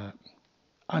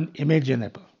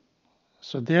unimaginable.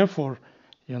 So therefore,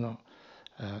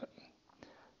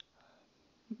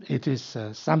 it is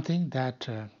something that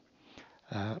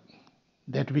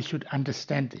that we should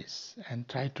understand this and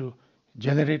try to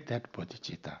generate that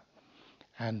bodhicitta.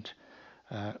 And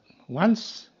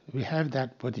once we have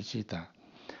that bodhicitta,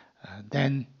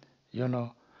 then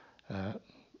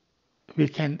we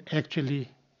can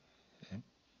actually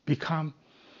become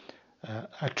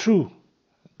a true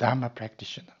Dharma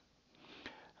practitioner.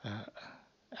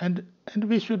 And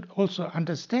we should also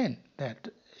understand that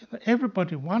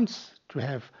everybody wants to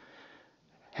have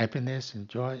happiness and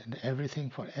joy and everything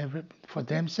for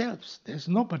themselves. There's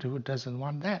nobody who doesn't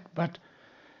want that, but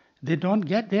they don't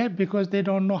get there because they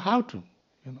don't know how to.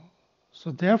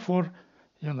 So therefore,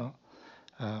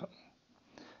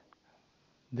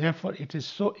 therefore it is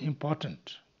so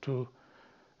important to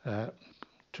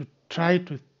try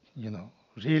to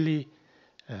really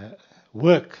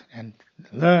work and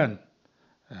learn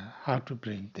how to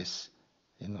bring this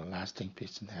lasting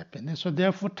peace and happiness. So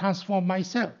therefore transform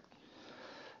myself.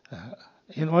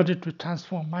 In order to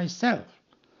transform myself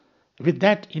with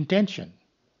that intention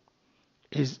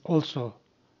is also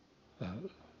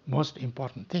most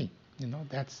important thing.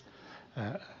 That's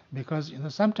because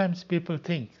sometimes people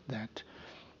think that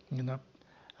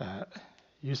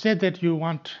you said that you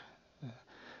are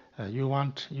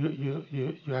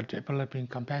developing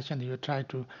compassion, you try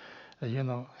to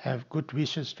have good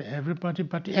wishes to everybody,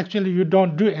 but actually you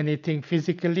don't do anything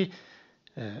physically.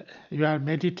 You are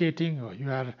meditating or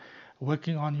you are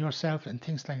working on yourself and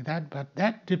things like that, but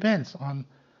that depends on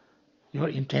your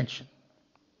intention.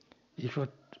 If your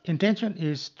intention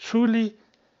is truly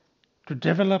to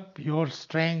develop your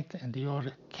strength and your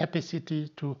capacity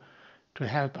to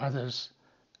help others,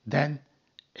 then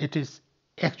it is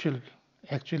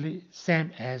actually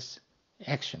same as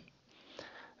action.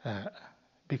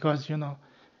 Because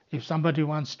if somebody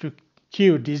wants to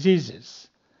cure diseases,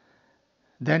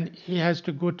 then he has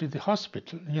to go to the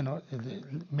hospital,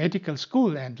 the medical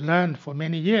school, and learn for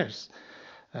many years.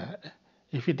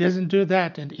 If he doesn't do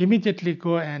that and immediately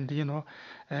go and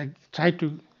try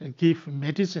to give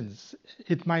medicines,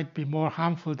 it might be more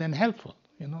harmful than helpful.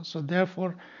 So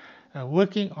therefore,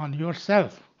 working on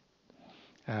yourself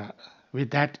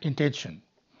with that intention.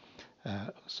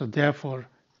 So therefore,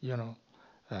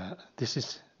 this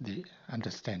is the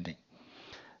understanding.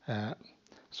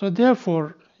 So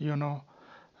therefore,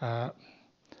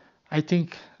 I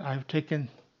think I've taken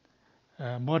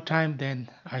more time than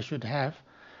I should have.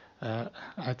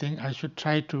 I think I should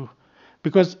try to,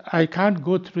 because I can't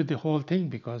go through the whole thing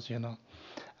because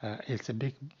it's a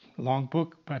big long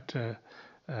book, but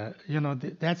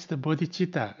that's the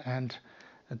bodhicitta, and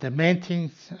the main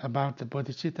thing about the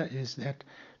bodhicitta is that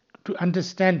to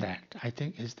understand that, I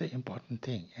think, is the important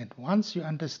thing. And once you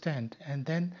understand, and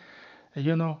then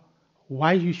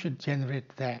why you should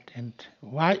generate that, and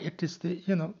why it is the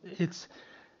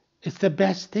it's the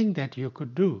best thing that you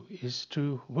could do is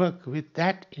to work with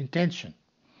that intention,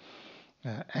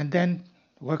 and then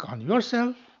work on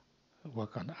yourself,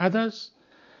 work on others,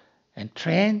 and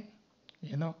train.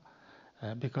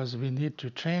 Because we need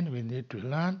to train, we need to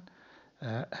learn,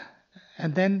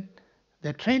 and then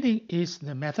the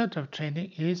method of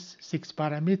training is 6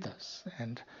 paramitas,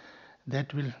 and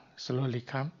that will slowly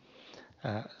come.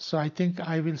 So I think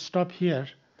I will stop here,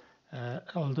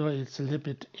 although it's a little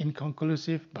bit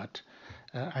inconclusive, but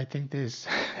I think there's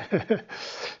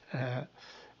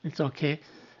it's okay.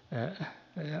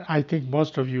 I think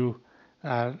most of you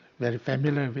are very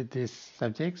familiar with these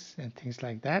subjects and things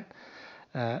like that.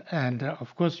 And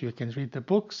of course you can read the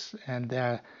books, and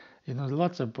there are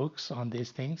lots of books on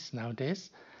these things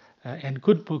nowadays, and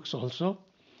good books also.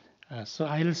 So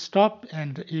I'll stop,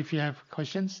 and if you have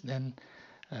questions, then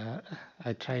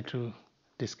I try to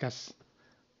discuss.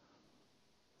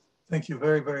 Thank you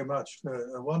very, very much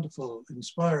for a wonderful,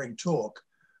 inspiring talk.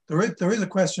 There is a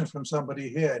question from somebody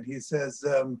here, and he says,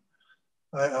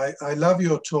 I love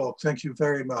your talk. Thank you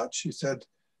very much. He said,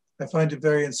 I find it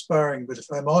very inspiring, but if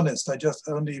I'm honest, I just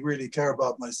only really care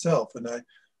about myself. And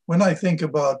when I think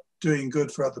about doing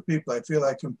good for other people, I feel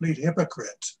like a complete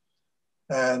hypocrite.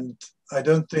 And I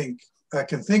don't think I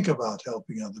can think about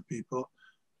helping other people.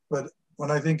 But when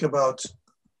I think about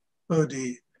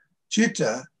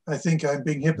Bodhicitta, I think I'm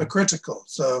being hypocritical.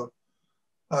 So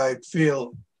I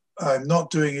feel I'm not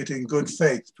doing it in good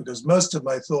faith because most of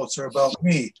my thoughts are about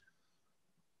me.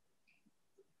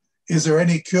 Is there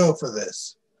any cure for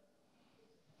this?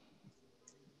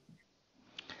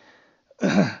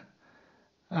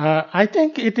 I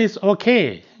think it is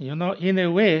okay, in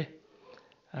a way.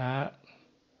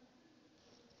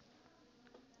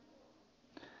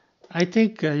 I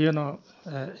think,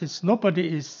 it's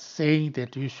nobody is saying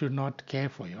that you should not care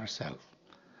for yourself.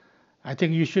 I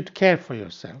think you should care for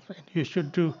yourself, and you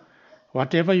should do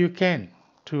whatever you can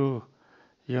to,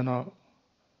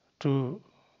 to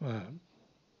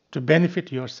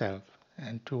benefit yourself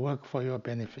and to work for your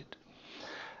benefit.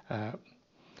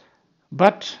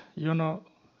 But,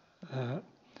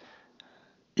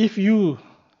 if you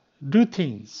do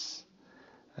things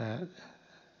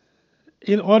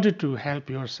in order to help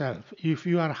yourself, if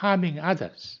you are harming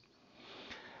others,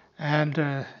 and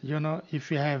if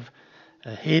you have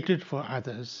hatred for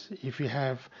others, if you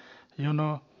have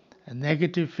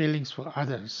negative feelings for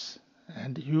others,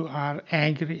 and you are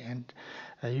angry and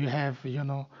you have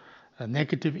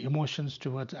negative emotions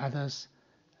towards others,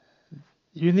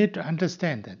 you need to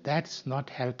understand that that's not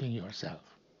helping yourself.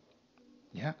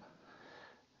 Yeah,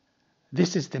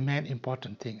 this is the main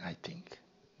important thing. I think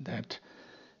that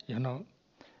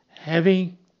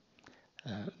having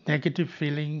negative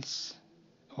feelings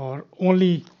or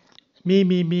only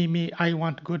me, I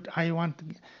want good, I want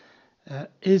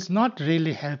is not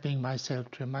really helping myself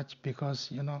too much,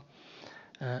 because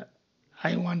I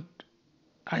want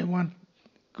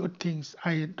good things,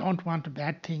 I don't want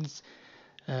bad things,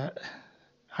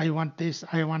 I want this,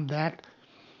 I want that.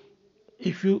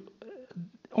 If you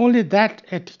only that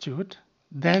attitude,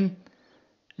 then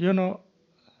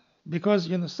because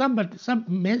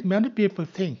many people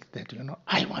think that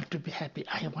I want to be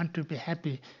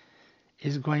happy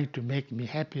is going to make me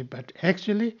happy, but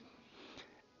actually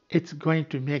it's going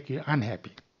to make you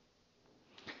unhappy.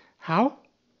 How?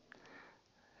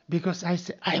 Because I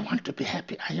say I want to be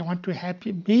happy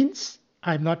means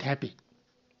I'm not happy.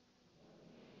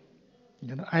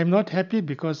 I'm not happy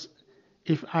because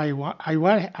if I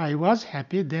was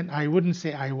happy, then I wouldn't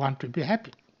say I want to be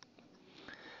happy.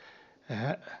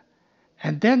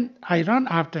 And then I run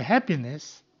after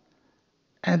happiness,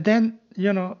 and then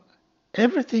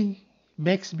everything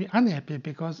makes me unhappy,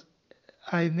 because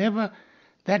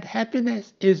that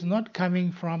happiness is not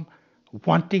coming from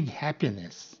wanting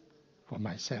happiness for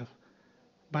myself,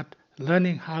 but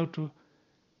learning how to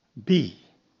be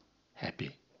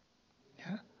happy.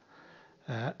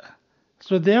 Yeah?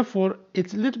 So therefore,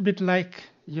 it's a little bit like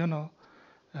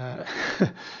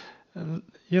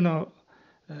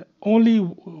only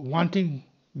wanting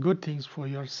good things for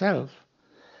yourself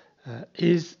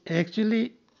is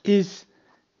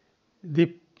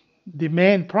the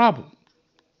main problem,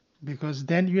 because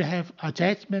then you have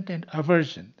attachment and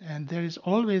aversion, and there is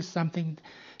always something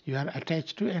you are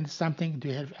attached to and something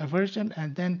you have aversion,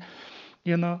 and then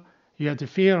you have the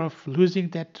fear of losing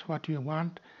that what you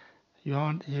want. You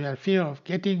have fear of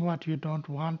getting what you don't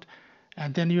want,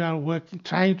 and then you are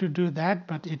trying to do that,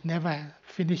 but it never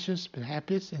finishes,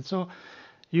 happens, and so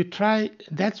you try.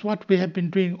 That's what we have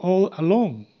been doing all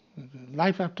along,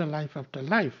 life after life after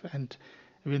life, and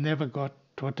we never got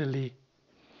totally.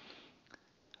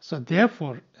 So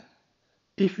therefore,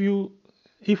 if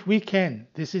we can,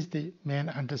 this is the main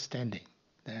understanding,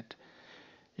 that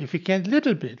if we can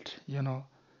little bit,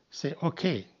 say,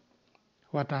 okay,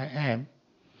 what I am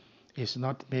is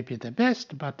not maybe the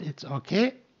best, but it's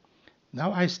okay.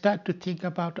 Now I start to think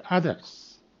about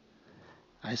others.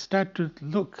 I start to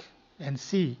look and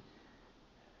see,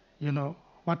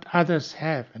 what others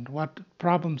have and what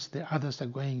problems the others are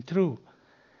going through.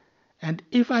 And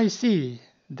if I see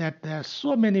that there are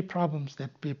so many problems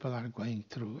that people are going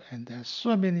through, and there are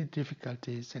so many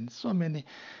difficulties and so many,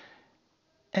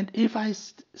 and if I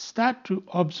start to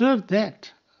observe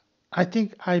that, I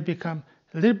think I become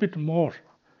a little bit more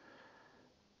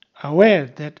aware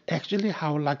that actually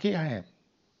how lucky I am,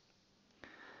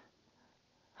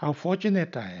 how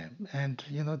fortunate I am, and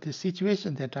the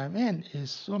situation that I'm in is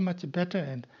so much better.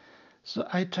 And so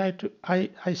I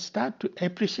start to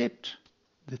appreciate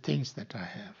the things that I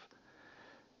have,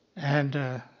 and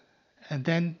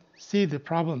then see the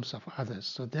problems of others.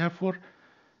 So therefore,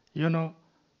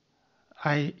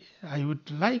 I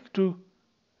would like to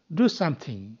do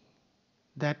something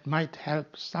that might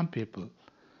help some people,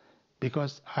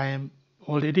 because I am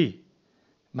already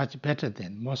much better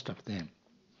than most of them.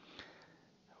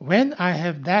 When I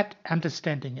have that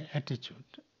understanding and attitude,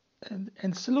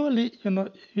 and slowly,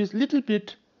 with little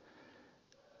bit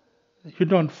you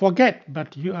don't forget,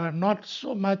 but you are not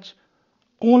so much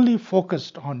only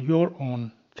focused on your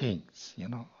own things,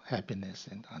 happiness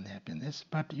and unhappiness,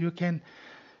 but you can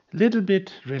little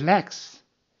bit relax,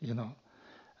 in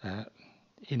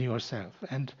yourself.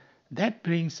 And that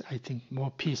brings, I think,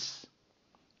 more peace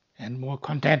and more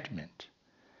contentment.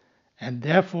 And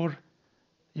therefore,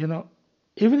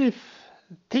 even if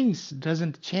things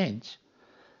doesn't change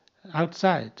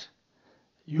outside,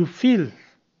 you feel,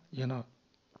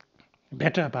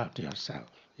 better about yourself.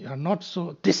 You are not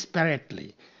so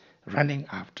desperately running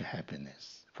after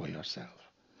happiness for yourself.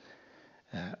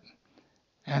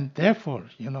 And therefore,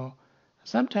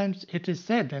 sometimes it is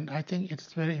said, and I think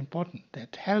it's very important,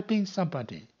 that helping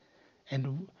somebody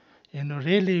and,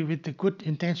 really with the good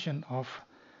intention of,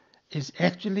 is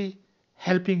actually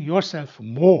helping yourself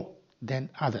more than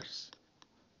others.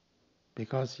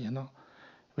 Because,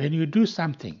 when you do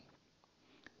something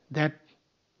that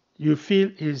you feel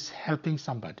is helping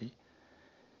somebody,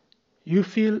 you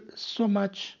feel so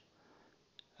much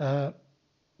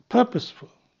purposeful,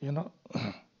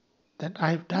 that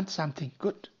I've done something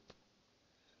good,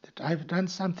 that I've done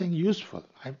something useful,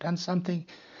 I've done something,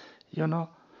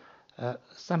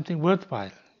 something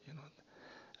worthwhile.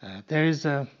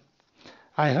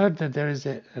 I heard that there is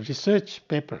a research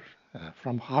paper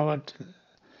from Harvard,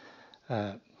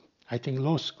 I think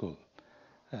law school,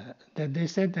 that they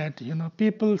said that,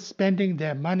 people spending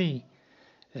their money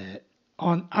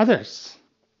on others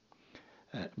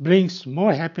brings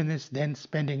more happiness than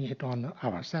spending it on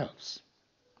ourselves.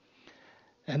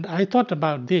 And I thought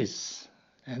about this,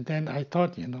 and then I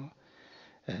thought,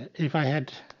 if I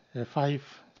had £5,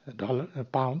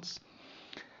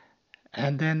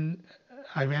 and then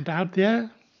I went out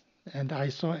there and I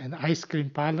saw an ice cream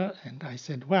parlor, and I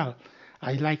said, well,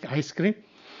 I like ice cream.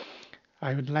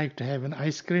 I would like to have an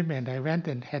ice cream, and I went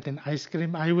and had an ice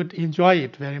cream. I would enjoy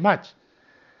it very much.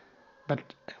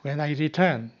 But when I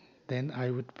return, then I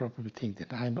would probably think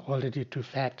that I'm already too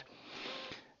fat,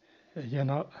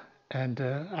 and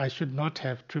I should not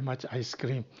have too much ice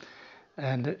cream.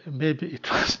 And maybe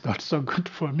it was not so good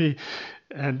for me.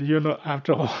 And,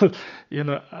 after all,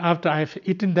 after I've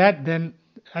eaten that, then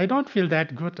I don't feel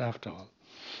that good after all.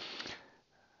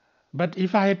 But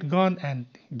if I had gone and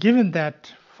given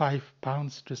that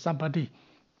 £5 to somebody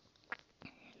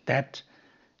that,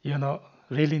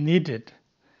 really needed,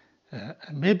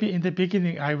 maybe in the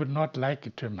beginning I would not like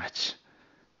it too much.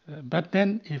 But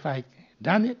then if I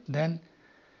done it, then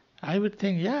I would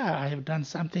think, yeah, I have done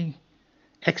something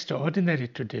extraordinary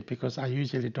today, because I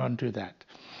usually don't do that.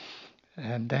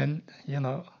 And then,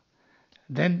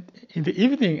 then in the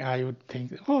evening I would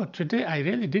think, oh, today I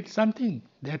really did something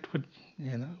that would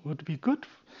be good,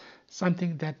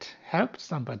 something that helped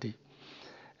somebody.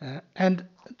 And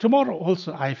tomorrow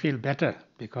also I feel better,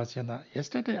 because,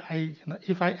 yesterday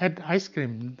if I had ice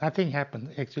cream, nothing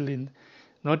happened. Actually,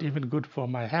 not even good for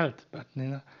my health. But,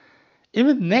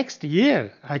 even next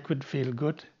year I could feel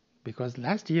good, because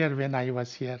last year when I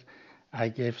was here, I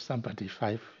gave somebody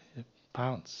 £5.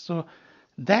 So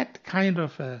that kind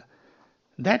of,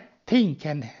 that thing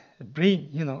can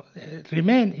bring,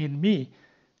 remain in me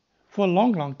for a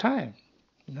long, long time,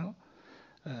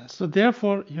 so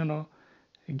therefore,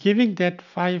 giving that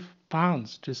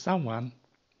 £5 to someone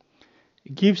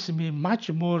gives me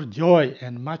much more joy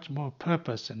and much more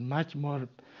purpose and much more,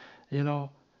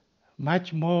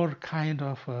 much more kind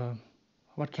of,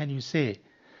 what can you say,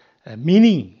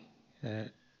 meaning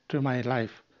to my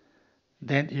life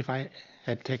than if I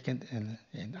had taken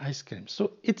an ice cream.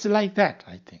 So it's like that,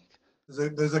 I think.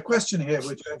 There's a question here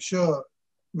which I'm sure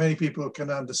many people can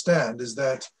understand, is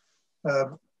that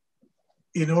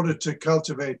in order to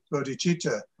cultivate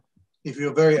bodhicitta, if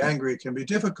you're very angry, it can be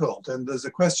difficult. And there's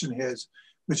a question here,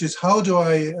 which is how do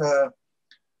I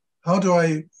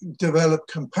develop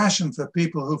compassion for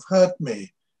people who've hurt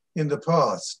me in the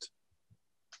past?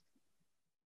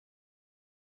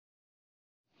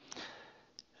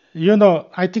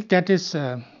 I think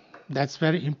that's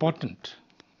very important,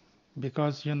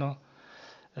 because,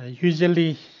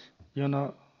 usually,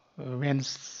 when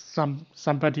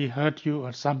somebody hurt you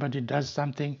or somebody does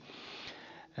something,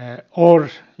 or,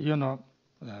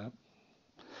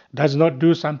 does not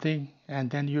do something, and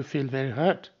then you feel very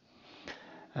hurt.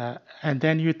 And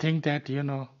then you think that,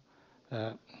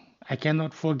 I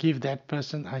cannot forgive that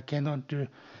person, I cannot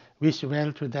wish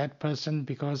well to that person,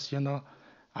 because,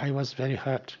 I was very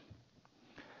hurt.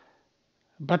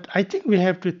 But I think we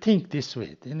have to think this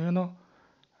way,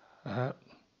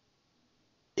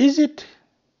 is it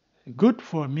good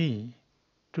for me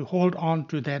to hold on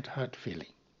to that hurt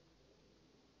feeling,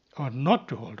 or not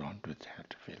to hold on to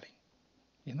that feeling?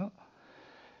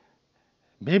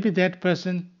 maybe that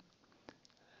person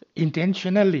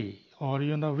intentionally or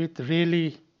with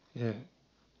really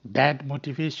bad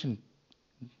motivation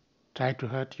try to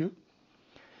hurt you.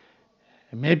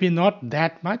 Maybe not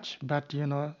that much, but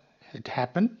it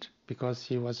happened because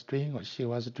he was doing or she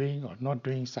was doing or not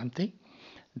doing something,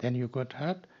 then you got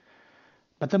hurt.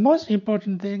 But the most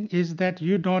important thing is that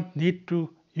you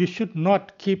should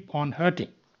not keep on hurting.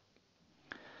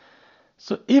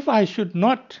 So if I should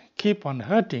not keep on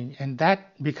hurting and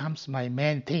that becomes my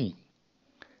main thing,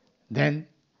 then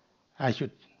I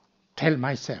should tell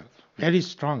myself very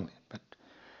strongly, but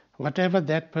whatever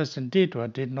that person did or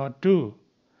did not do,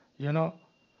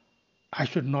 I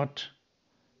should not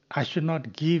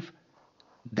give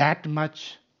that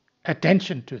much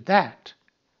attention to that.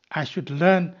 I should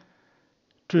learn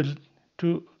to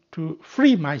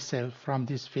free myself from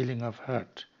this feeling of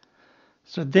hurt.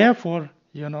 So therefore,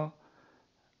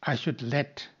 I should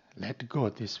let go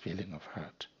of this feeling of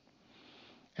hurt.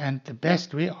 And the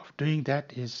best way of doing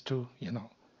that is to,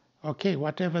 okay,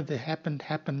 whatever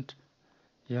happened,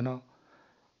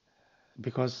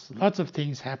 because lots of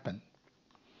things happen,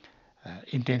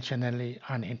 intentionally,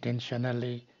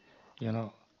 unintentionally,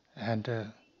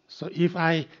 and so if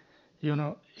I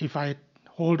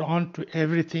hold on to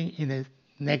everything in a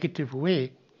negative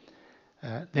way,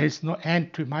 there is no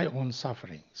end to my own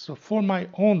suffering. So for my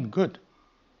own good,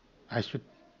 I should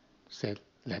say,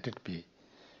 let it be.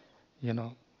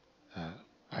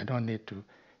 I don't need to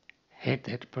hate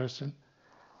that person.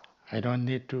 I don't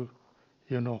need to,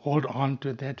 hold on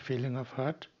to that feeling of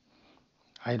hurt.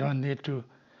 I don't need to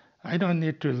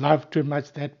love too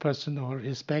much that person or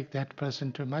respect that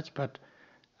person too much, but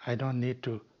I don't need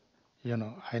to,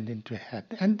 I need to hate.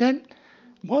 And then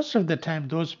most of the time,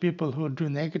 those people who do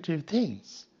negative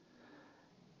things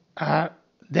are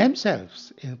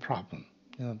themselves in problem,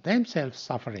 themselves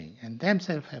suffering, and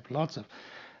themselves have lots of,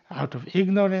 out of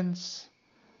ignorance,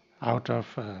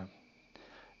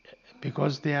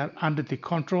 because they are under the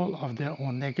control of their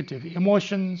own negative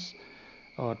emotions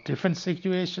or different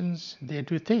situations, they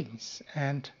do things.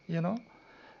 And,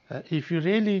 if you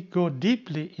really go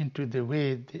deeply into the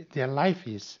way their life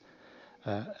is,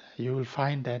 you will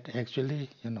find that actually,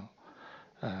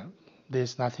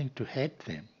 there's nothing to hate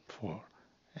them for.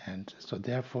 And so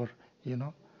therefore,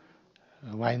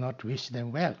 why not wish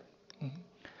them well?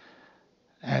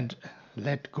 And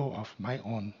let go of my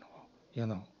own,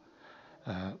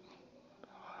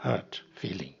 hurt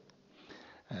feeling.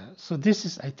 So this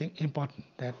is, I think, important,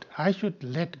 that I should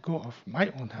let go of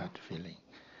my own hurt feeling,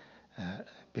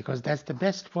 because that's the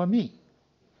best for me.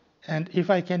 And if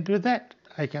I can do that,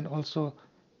 I can also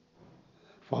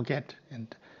forget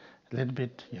and a little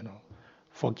bit,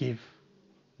 forgive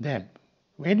them.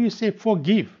 When you say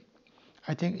forgive,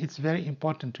 I think it's very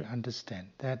important to understand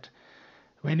that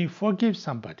when you forgive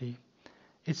somebody,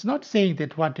 it's not saying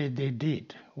that what they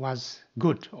did was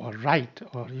good or right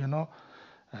or,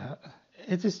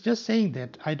 it is just saying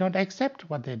that I don't accept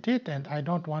what they did and I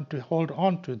don't want to hold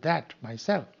on to that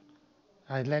myself.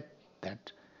 I let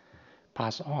that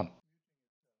pass on.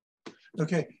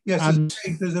 Okay, yes,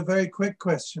 there's a very quick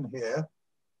question here,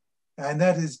 and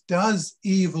that is, does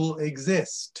evil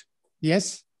exist?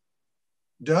 Yes.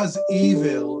 Does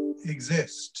evil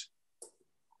exist?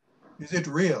 Is it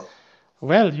real?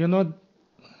 Well,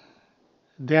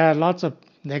 there are lots of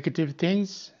negative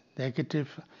things, negative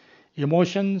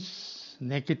emotions,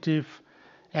 negative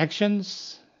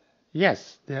actions.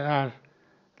 Yes, there are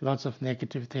lots of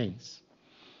negative things.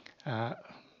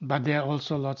 But there are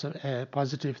also lots of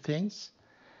positive things.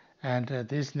 And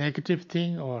this negative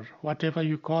thing, or whatever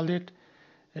you call it,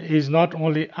 is not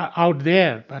only out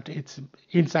there, but it's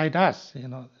inside us.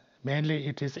 Mainly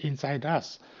it is inside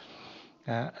us.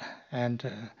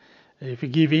 And if you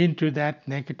give in to that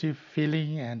negative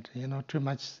feeling and too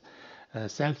much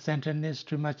self-centeredness,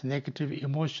 too much negative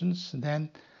emotions,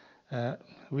 then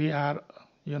we are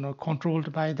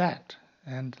controlled by that,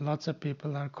 and lots of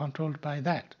people are controlled by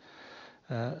that.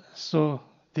 So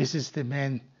this is the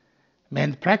main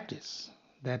practice,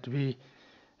 that we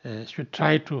should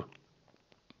try to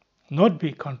not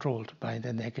be controlled by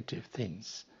the negative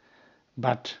things,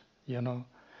 but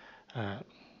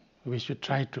we should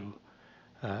try to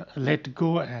let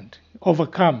go and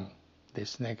overcome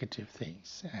these negative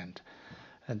things, and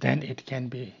then it can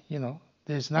be,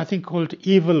 there's nothing called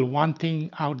evil, one thing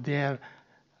out there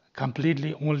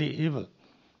completely only evil.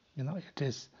 It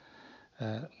is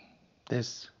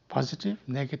there's positive,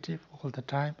 negative all the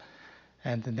time,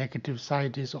 and the negative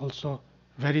side is also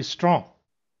very strong.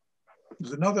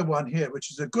 There's another one here,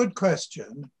 which is a good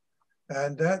question,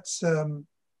 and that's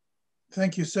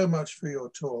thank you so much for your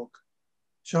talk.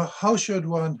 So how should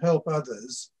one help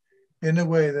others in a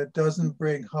way that doesn't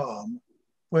bring harm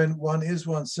when one is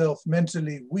oneself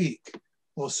mentally weak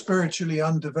or spiritually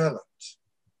undeveloped?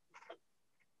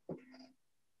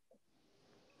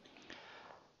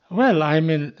 Well, I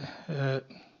mean,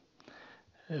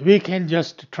 we can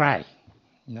just try,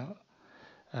 you know.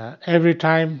 Every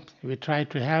time we try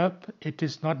to help, it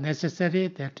is not necessary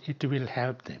that it will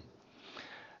help them.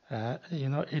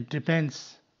 It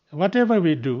depends. Whatever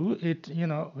we do,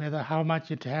 whether how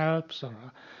much it helps, or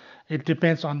it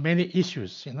depends on many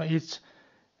issues. It's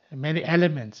many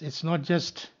elements. It's not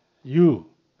just you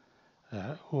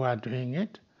who are doing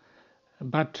it,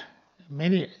 but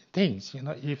many things.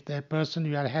 If the person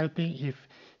you are helping, if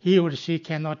he or she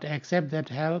cannot accept that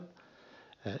help,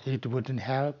 it wouldn't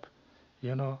help.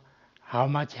 How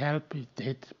much help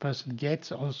that person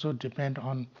gets also depend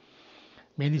on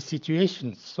many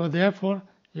situations. So therefore,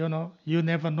 you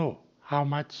never know how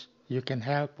much you can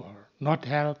help or not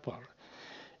help, or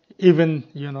even,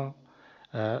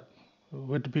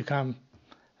 would become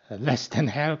less than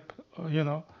help,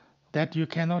 that you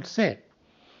cannot say.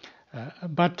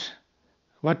 But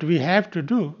what we have to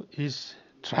do is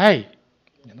try,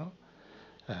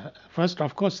 first,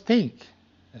 of course, think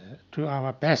to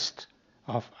our best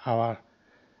of our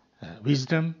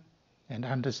wisdom and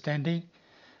understanding.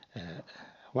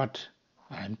 What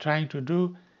I'm trying to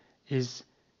do is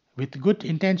with good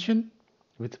intention,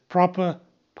 with proper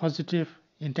positive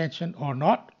intention or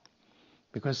not,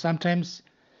 because sometimes,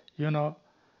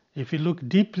 if you look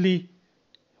deeply,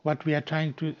 what we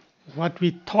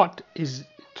thought is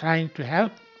trying to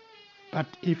help, but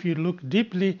if you look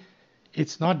deeply,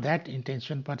 it's not that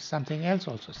intention, but something else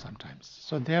also sometimes.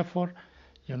 So therefore,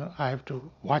 I have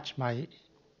to watch my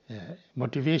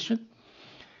motivation,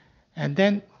 and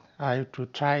then I have to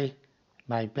try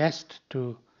my best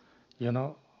to,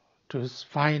 to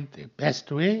find the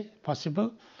best way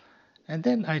possible, and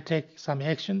then I take some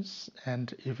actions,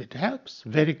 and if it helps,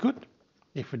 very good.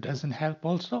 If it doesn't help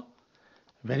also,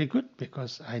 very good,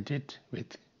 because I did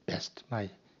with best my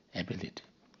ability.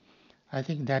 I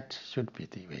think that should be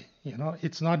the way.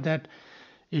 It's not that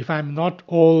if I'm not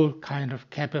all kind of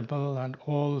capable and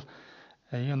all,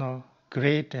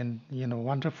 great and,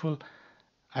 wonderful,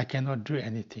 I cannot do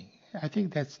anything. I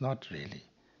think that's not really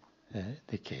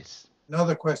the case.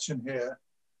 Another question here,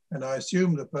 and I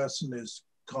assume the person is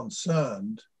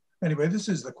concerned. Anyway, this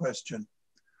is the question.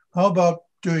 How about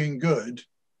doing good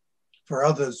for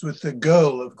others with the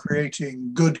goal of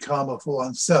creating good karma for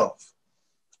oneself?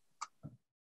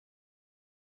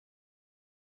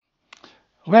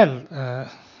 Well,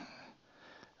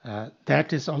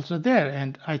 that is also there,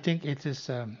 and I think it is,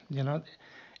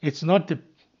 it's not the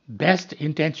best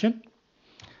intention.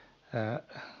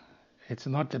 It's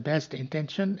not the best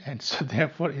intention, and so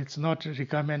therefore it's not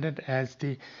recommended as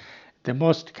the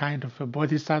most kind of a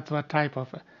bodhisattva type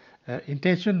of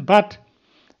intention. But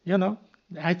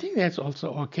I think that's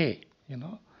also okay.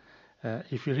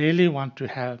 If you really want to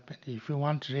help, if you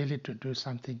want really to do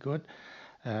something good,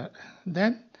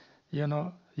 then you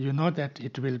know that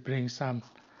it will bring some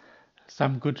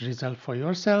good result for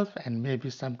yourself and maybe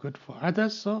some good for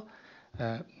others. So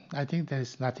I think there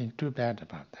is nothing too bad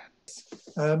about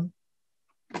that.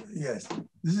 Yes,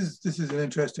 this is an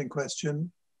interesting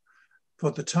question.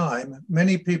 For the time,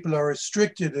 many people are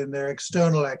restricted in their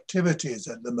external activities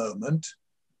at the moment.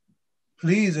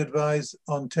 Please advise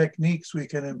on techniques we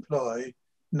can employ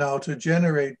now to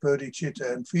generate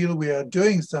bodhicitta and feel we are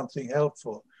doing something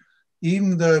helpful,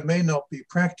 even though it may not be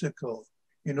practical,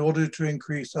 in order to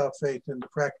increase our faith in the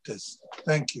practice.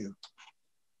 Thank you.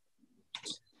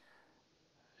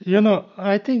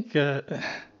 I think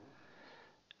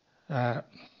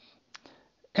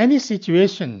any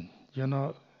situation,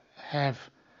 have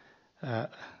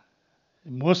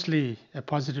mostly a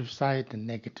positive side and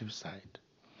negative side.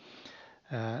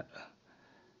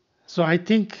 So I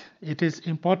think it is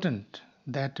important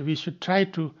that we should try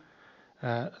to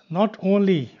not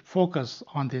only focus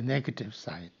on the negative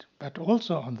side, but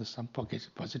also on the some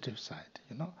positive side.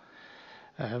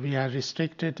 We are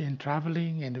restricted in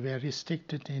traveling, and we are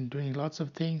restricted in doing lots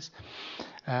of things,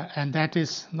 and that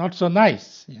is not so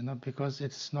nice, because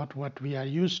it's not what we are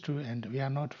used to, and we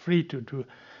are not free to do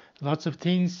lots of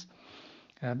things.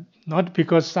 Not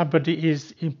because somebody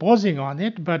is imposing on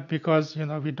it, but because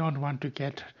we don't want to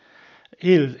get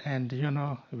ill, and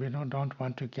we don't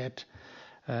want to get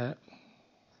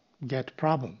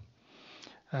problem.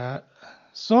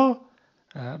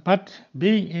 But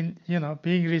being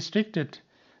being restricted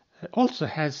also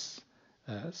has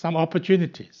some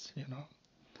opportunities.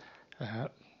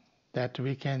 That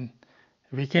we can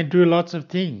do lots of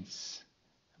things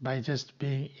by just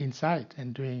being inside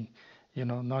and doing,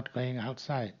 not going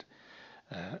outside.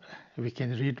 We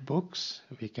can read books,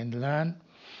 we can learn,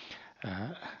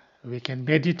 we can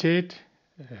meditate,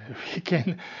 we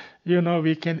can,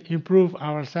 we can improve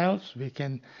ourselves, we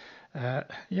can, I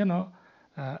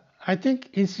think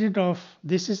instead of,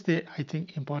 this is the, I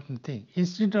think, important thing,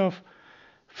 instead of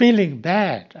feeling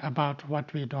bad about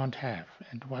what we don't have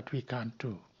and what we can't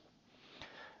do,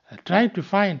 try to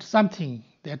find something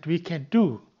that we can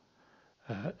do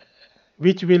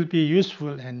which will be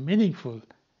useful and meaningful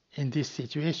in this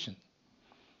situation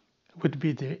would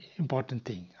be the important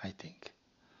thing, I think.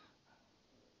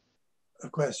 A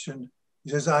question.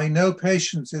 He says, I know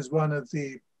patience is one of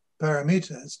the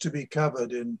paramitas to be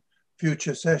covered in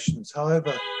future sessions.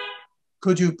 However,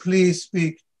 could you please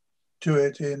speak to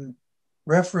it in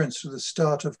reference to the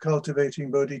start of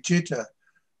cultivating bodhicitta,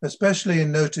 especially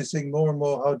in noticing more and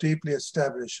more how deeply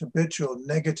established habitual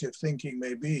negative thinking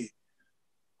may be,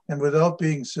 and without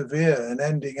being severe and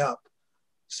ending up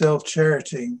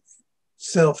self-cherishing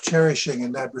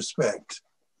in that respect?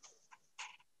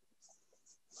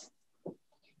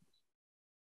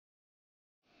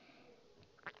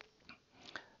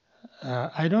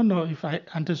 I don't know if I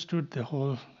understood the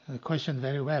whole question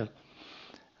very well,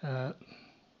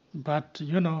 but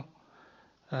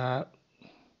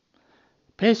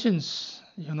patience,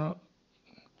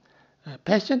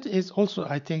 patience is also,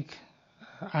 I think,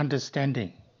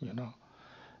 understanding.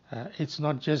 It's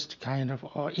not just kind of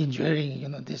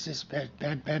enduring. This is bad,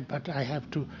 but I have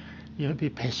to, be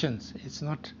patient. It's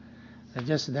not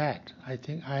just that. I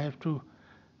think I have to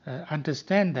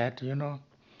understand that,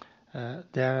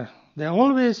 there are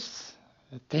always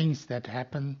things that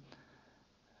happen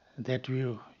that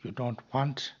you don't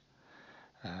want.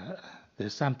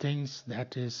 There's some things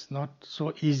that is not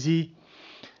so easy.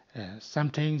 Some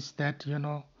things that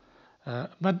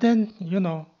but then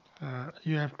you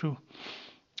have to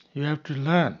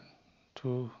learn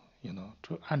to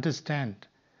to understand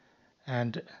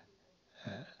and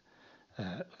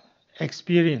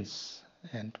experience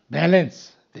and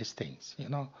balance these things.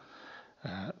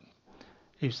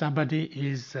 If somebody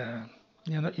is,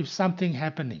 if something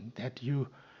happening that you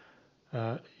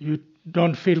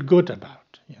don't feel good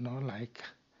about, like,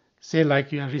 say,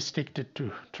 like you are restricted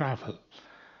to travel,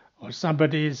 or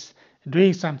somebody is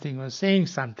doing something or saying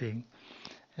something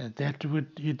that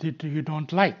you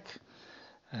don't like,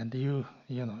 and you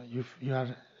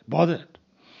are bothered.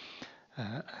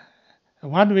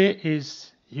 One way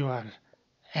is you are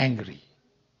angry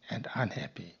and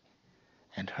unhappy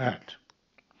and hurt.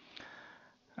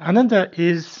 Another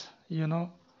is, you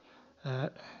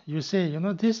say,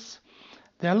 this,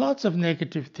 there are lots of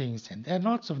negative things and there are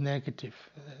lots of negative,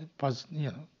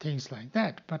 things like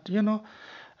that. But,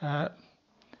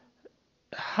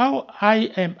 how I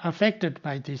am affected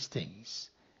by these things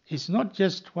is not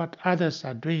just what others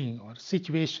are doing or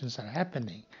situations are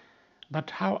happening, but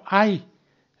how I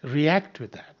react to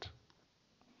that.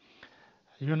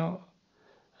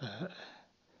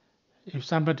 If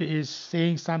somebody is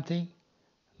saying something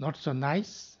not so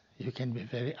nice, you can be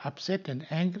very upset and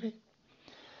angry.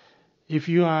 If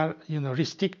you are,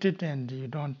 restricted and you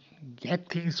don't get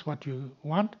things what you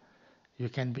want, you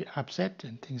can be upset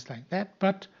and things like that.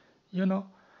 But,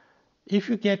 if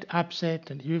you get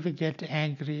upset and if you get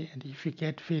angry and if you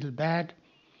feel bad,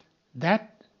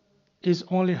 that is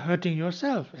only hurting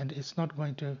yourself and it's not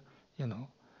going to,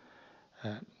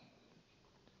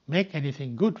 make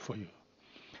anything good for you.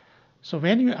 So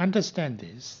when you understand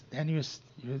this, then you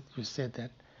say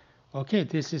that, okay,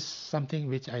 this is something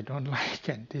which I don't like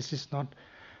and this is not,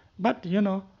 but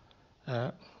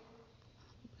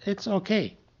it's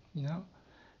okay,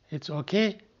 it's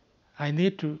okay. I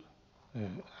need to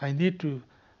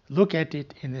look at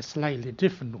it in a slightly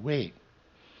different way,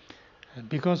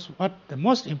 because what the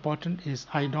most important is,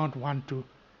 I don't want to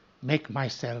make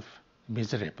myself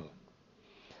miserable.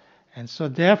 And so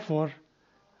therefore,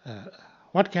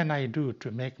 what can I do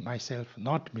to make myself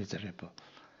not miserable?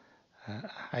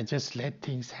 I just let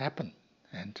things happen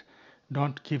and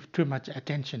don't give too much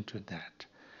attention to that.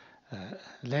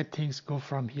 Let things go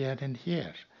from here and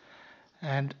here.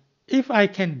 And if I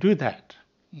can do that,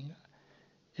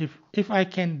 if I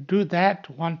can do that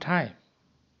one time,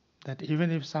 that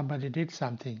even if somebody did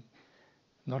something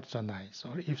not so nice,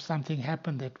 or if something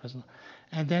happened that was,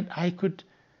 and then I could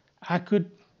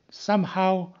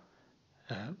somehow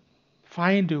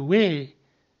find a way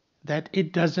that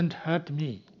it doesn't hurt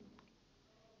me,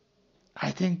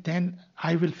 I think then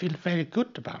I will feel very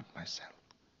good about myself.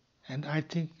 And I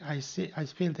think I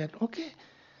feel that, okay,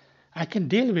 I can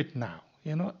deal with it now.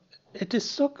 It is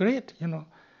so great,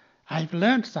 I've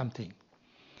learned something.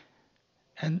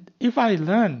 And if I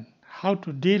learn how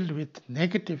to deal with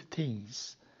negative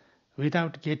things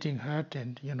without getting hurt,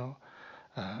 and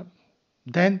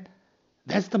then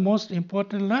that's the most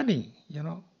important learning,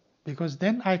 because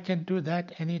then I can do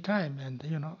that anytime, and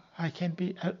I can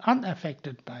be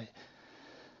unaffected by.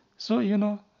 So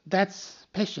that's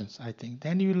patience, I think.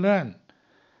 Then you learn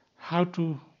how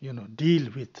to deal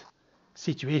with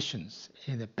situations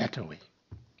in a better way.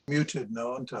 Muted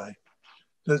now, aren't I?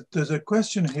 There's a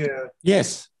question here.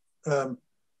 Yes.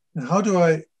 How do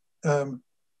I,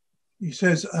 he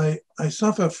says, I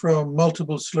suffer from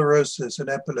multiple sclerosis and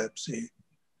epilepsy,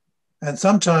 and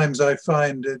sometimes I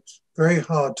find it very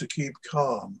hard to keep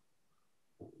calm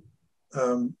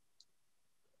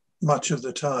much of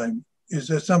the time. Is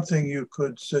there something you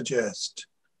could suggest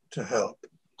to help?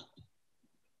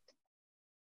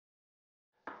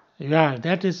 Yeah,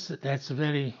 that's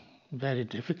very, very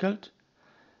difficult.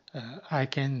 I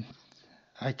can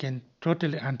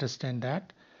totally understand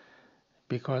that,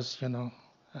 because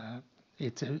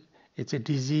it's a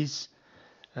disease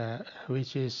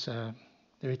which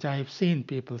I have seen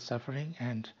people suffering,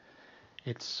 and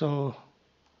it's so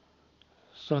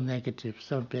negative,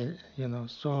 so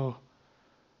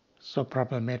so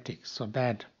problematic, so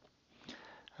bad.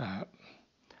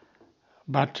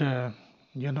 But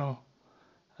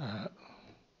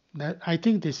that I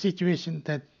think the situation,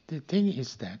 that the thing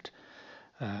is that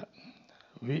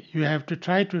you have to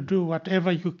try to do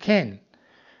whatever you can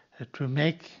to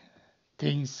make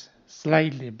things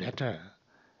slightly better,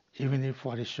 even if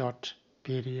for a short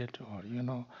period, or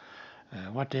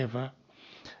whatever.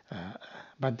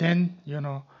 But then you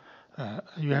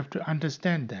have to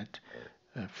understand that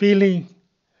feeling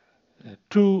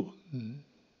too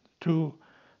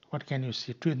what can you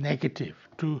say, too negative,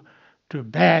 too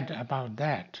bad about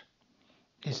that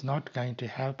is not going to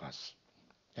help us.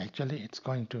 Actually, it's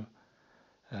going to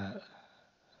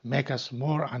make us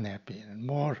more unhappy and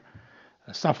more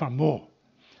suffer more.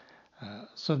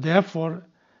 So therefore,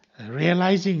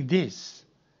 realizing this,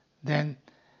 then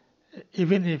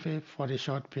even if for a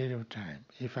short period of time,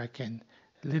 if I can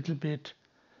a little bit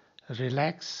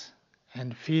relax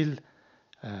and feel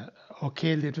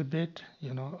okay a little bit,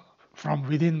 from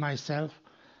within myself,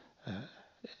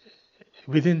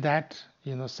 within that,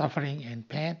 suffering and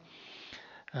pain,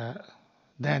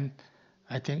 then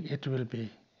I think it will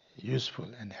be useful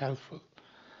and helpful.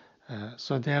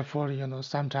 So therefore,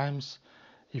 sometimes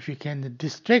if you can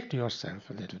distract yourself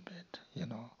a little bit,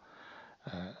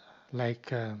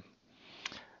 like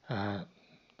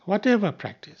whatever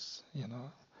practice,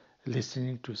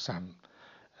 listening to some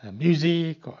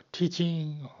music or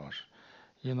teaching, or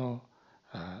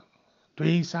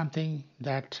doing something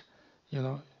that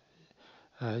you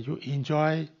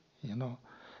enjoy,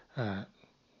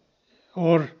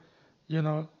 or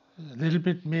a little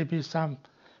bit, maybe some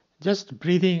just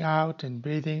breathing out and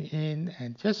breathing in,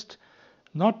 and just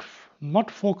not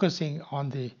focusing on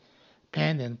the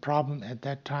pain and problem at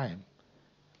that time,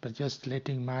 but just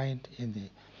letting mind in the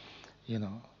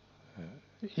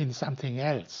in something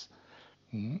else.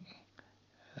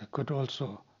 Could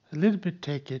also a little bit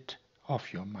take it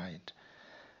off your mind.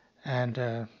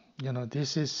 And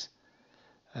this is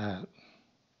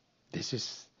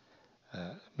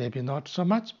maybe not so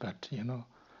much, but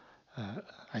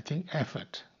I think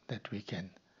effort that we can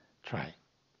try.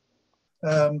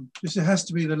 This has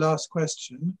to be the last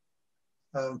question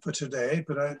for today,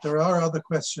 but there are other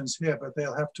questions here, but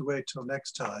they'll have to wait till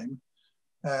next time.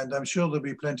 And I'm sure there'll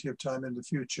be plenty of time in the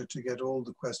future to get all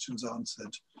the questions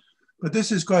answered. But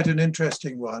this is quite an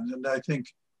interesting one, and I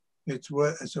think it's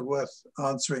worth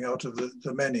answering out of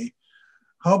the many.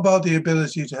 How about the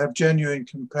ability to have genuine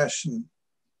compassion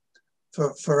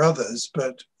for others,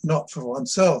 but not for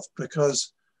oneself?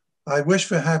 Because I wish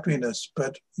for happiness,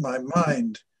 but my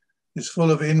mind is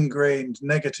full of ingrained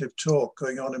negative talk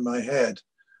going on in my head,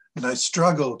 and I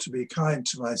struggle to be kind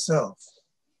to myself.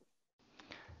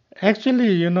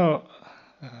 Actually,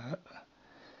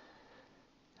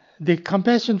 the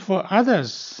compassion for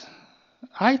others,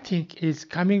 I think, is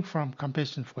coming from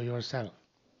compassion for yourself.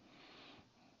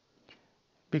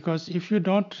 Because if you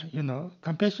don't,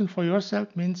 compassion for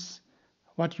yourself means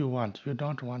what you want. You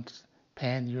don't want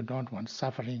pain, you don't want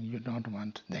suffering, you don't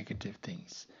want negative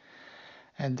things.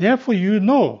 And therefore you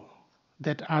know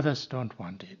that others don't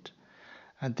want it.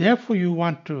 And therefore you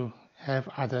want to have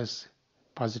others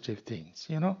positive things,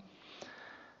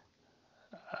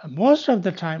 Most of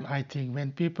the time, I think,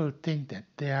 when people think that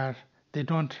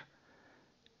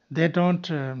they don't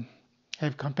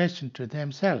have compassion to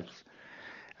themselves,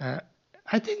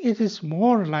 I think it is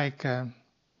more like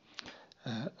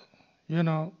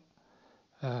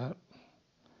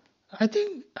I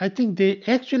think they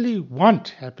actually want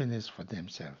happiness for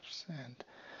themselves,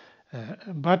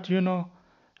 but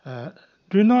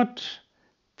do not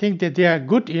think that they are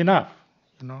good enough.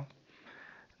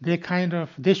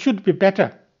 They should be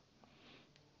better.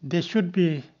 They should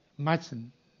be much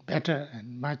better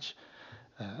and much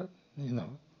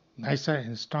nicer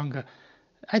and stronger.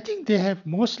 I think they have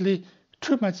mostly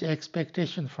too much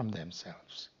expectation from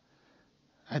themselves.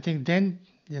 I think then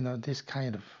this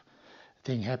kind of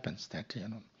thing happens that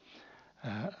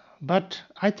but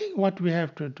I think what we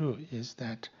have to do is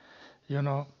that we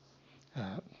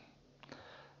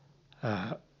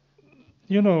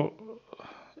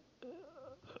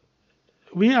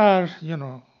are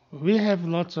we have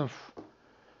lots of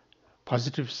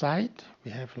positive side,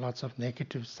 we have lots of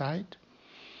negative side,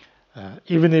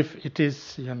 even if it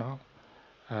is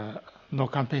no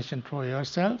compassion for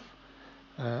yourself,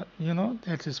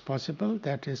 that is possible,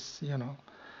 that is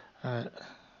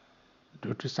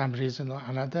due to some reason or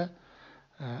another,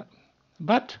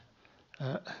 but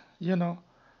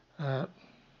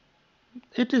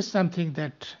it is something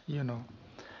that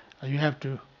you have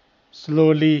to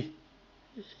slowly,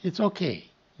 it's okay,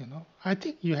 I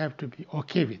think you have to be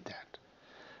okay with that,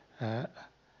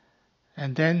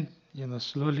 and then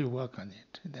slowly work on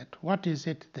it, that what is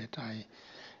it that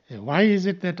why is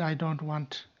it that I don't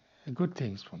want good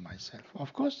things for myself.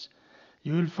 Of course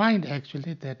you will find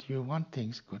actually that you want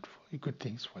good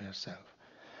things for yourself.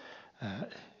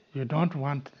 You don't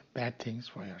want bad things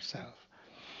for yourself.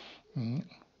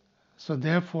 So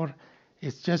therefore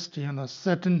it's just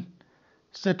certain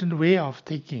way of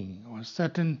thinking, or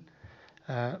certain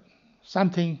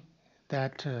something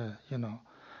that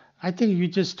I think you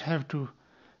just have to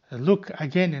look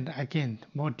again and again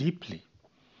more deeply,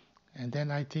 and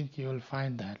then I think you will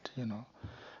find that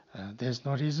there's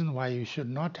no reason why you should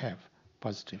not have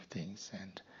positive things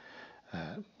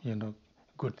and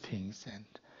good things, and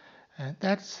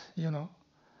that's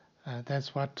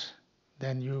that's what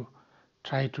then you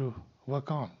try to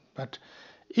work on. But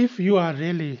if you are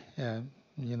really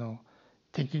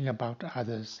thinking about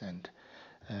others and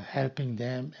helping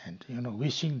them and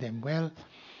wishing them well,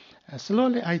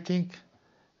 slowly I think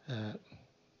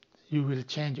you will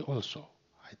change also.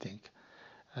 I think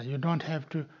you don't have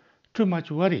to too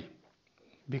much worry,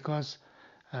 because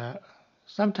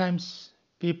sometimes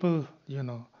people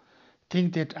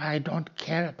think that I don't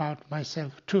care about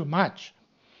myself too much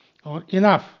or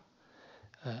enough,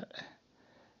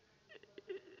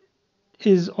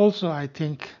 is also, I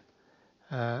think,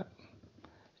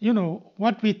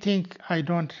 what we think I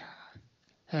don't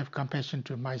have compassion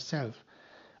to myself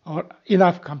or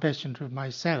enough compassion to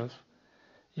myself,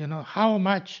 how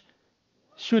much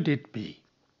should it be?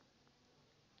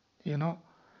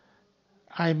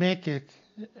 I make it,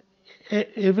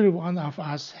 every one of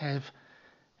us have,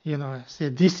 say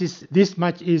this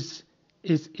much is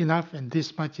enough and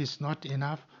this much is not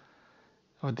enough,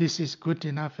 or this is good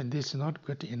enough and this is not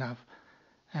good enough.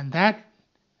 And that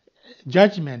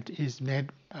judgment is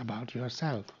made about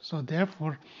yourself. So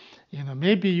therefore,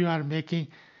 maybe you are making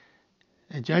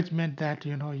a judgment that,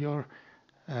 your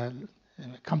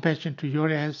compassion to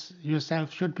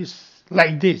yourself should be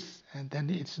like this, and then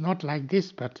it's not like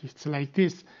this, but it's like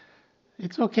this.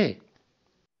 It's okay.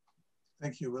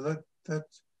 Thank you. Well, that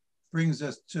brings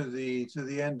us to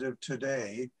the end of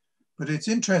today. But it's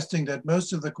interesting that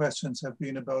most of the questions have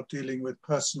been about dealing with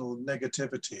personal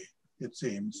negativity, it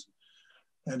seems.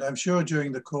 And I'm sure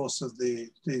during the course of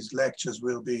these lectures,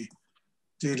 we'll be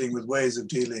dealing with ways of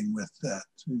dealing with that,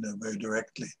 very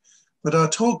directly. But our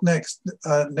talk next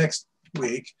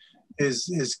week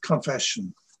is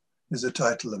confession, is the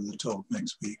title of the talk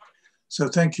next week. So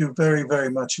thank you very,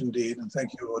 very much indeed. And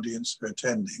thank you, audience, for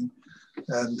attending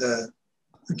and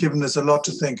given us a lot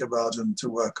to think about and to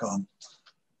work on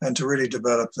and to really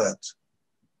develop that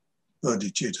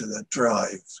bodhicitta, that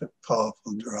drive, that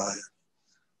powerful drive.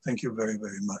 Thank you very,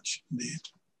 very much indeed.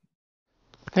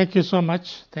 Thank you so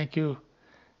much. Thank you.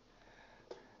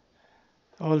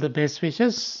 All the best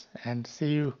wishes and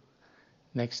see you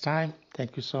next time.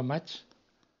 Thank you so much.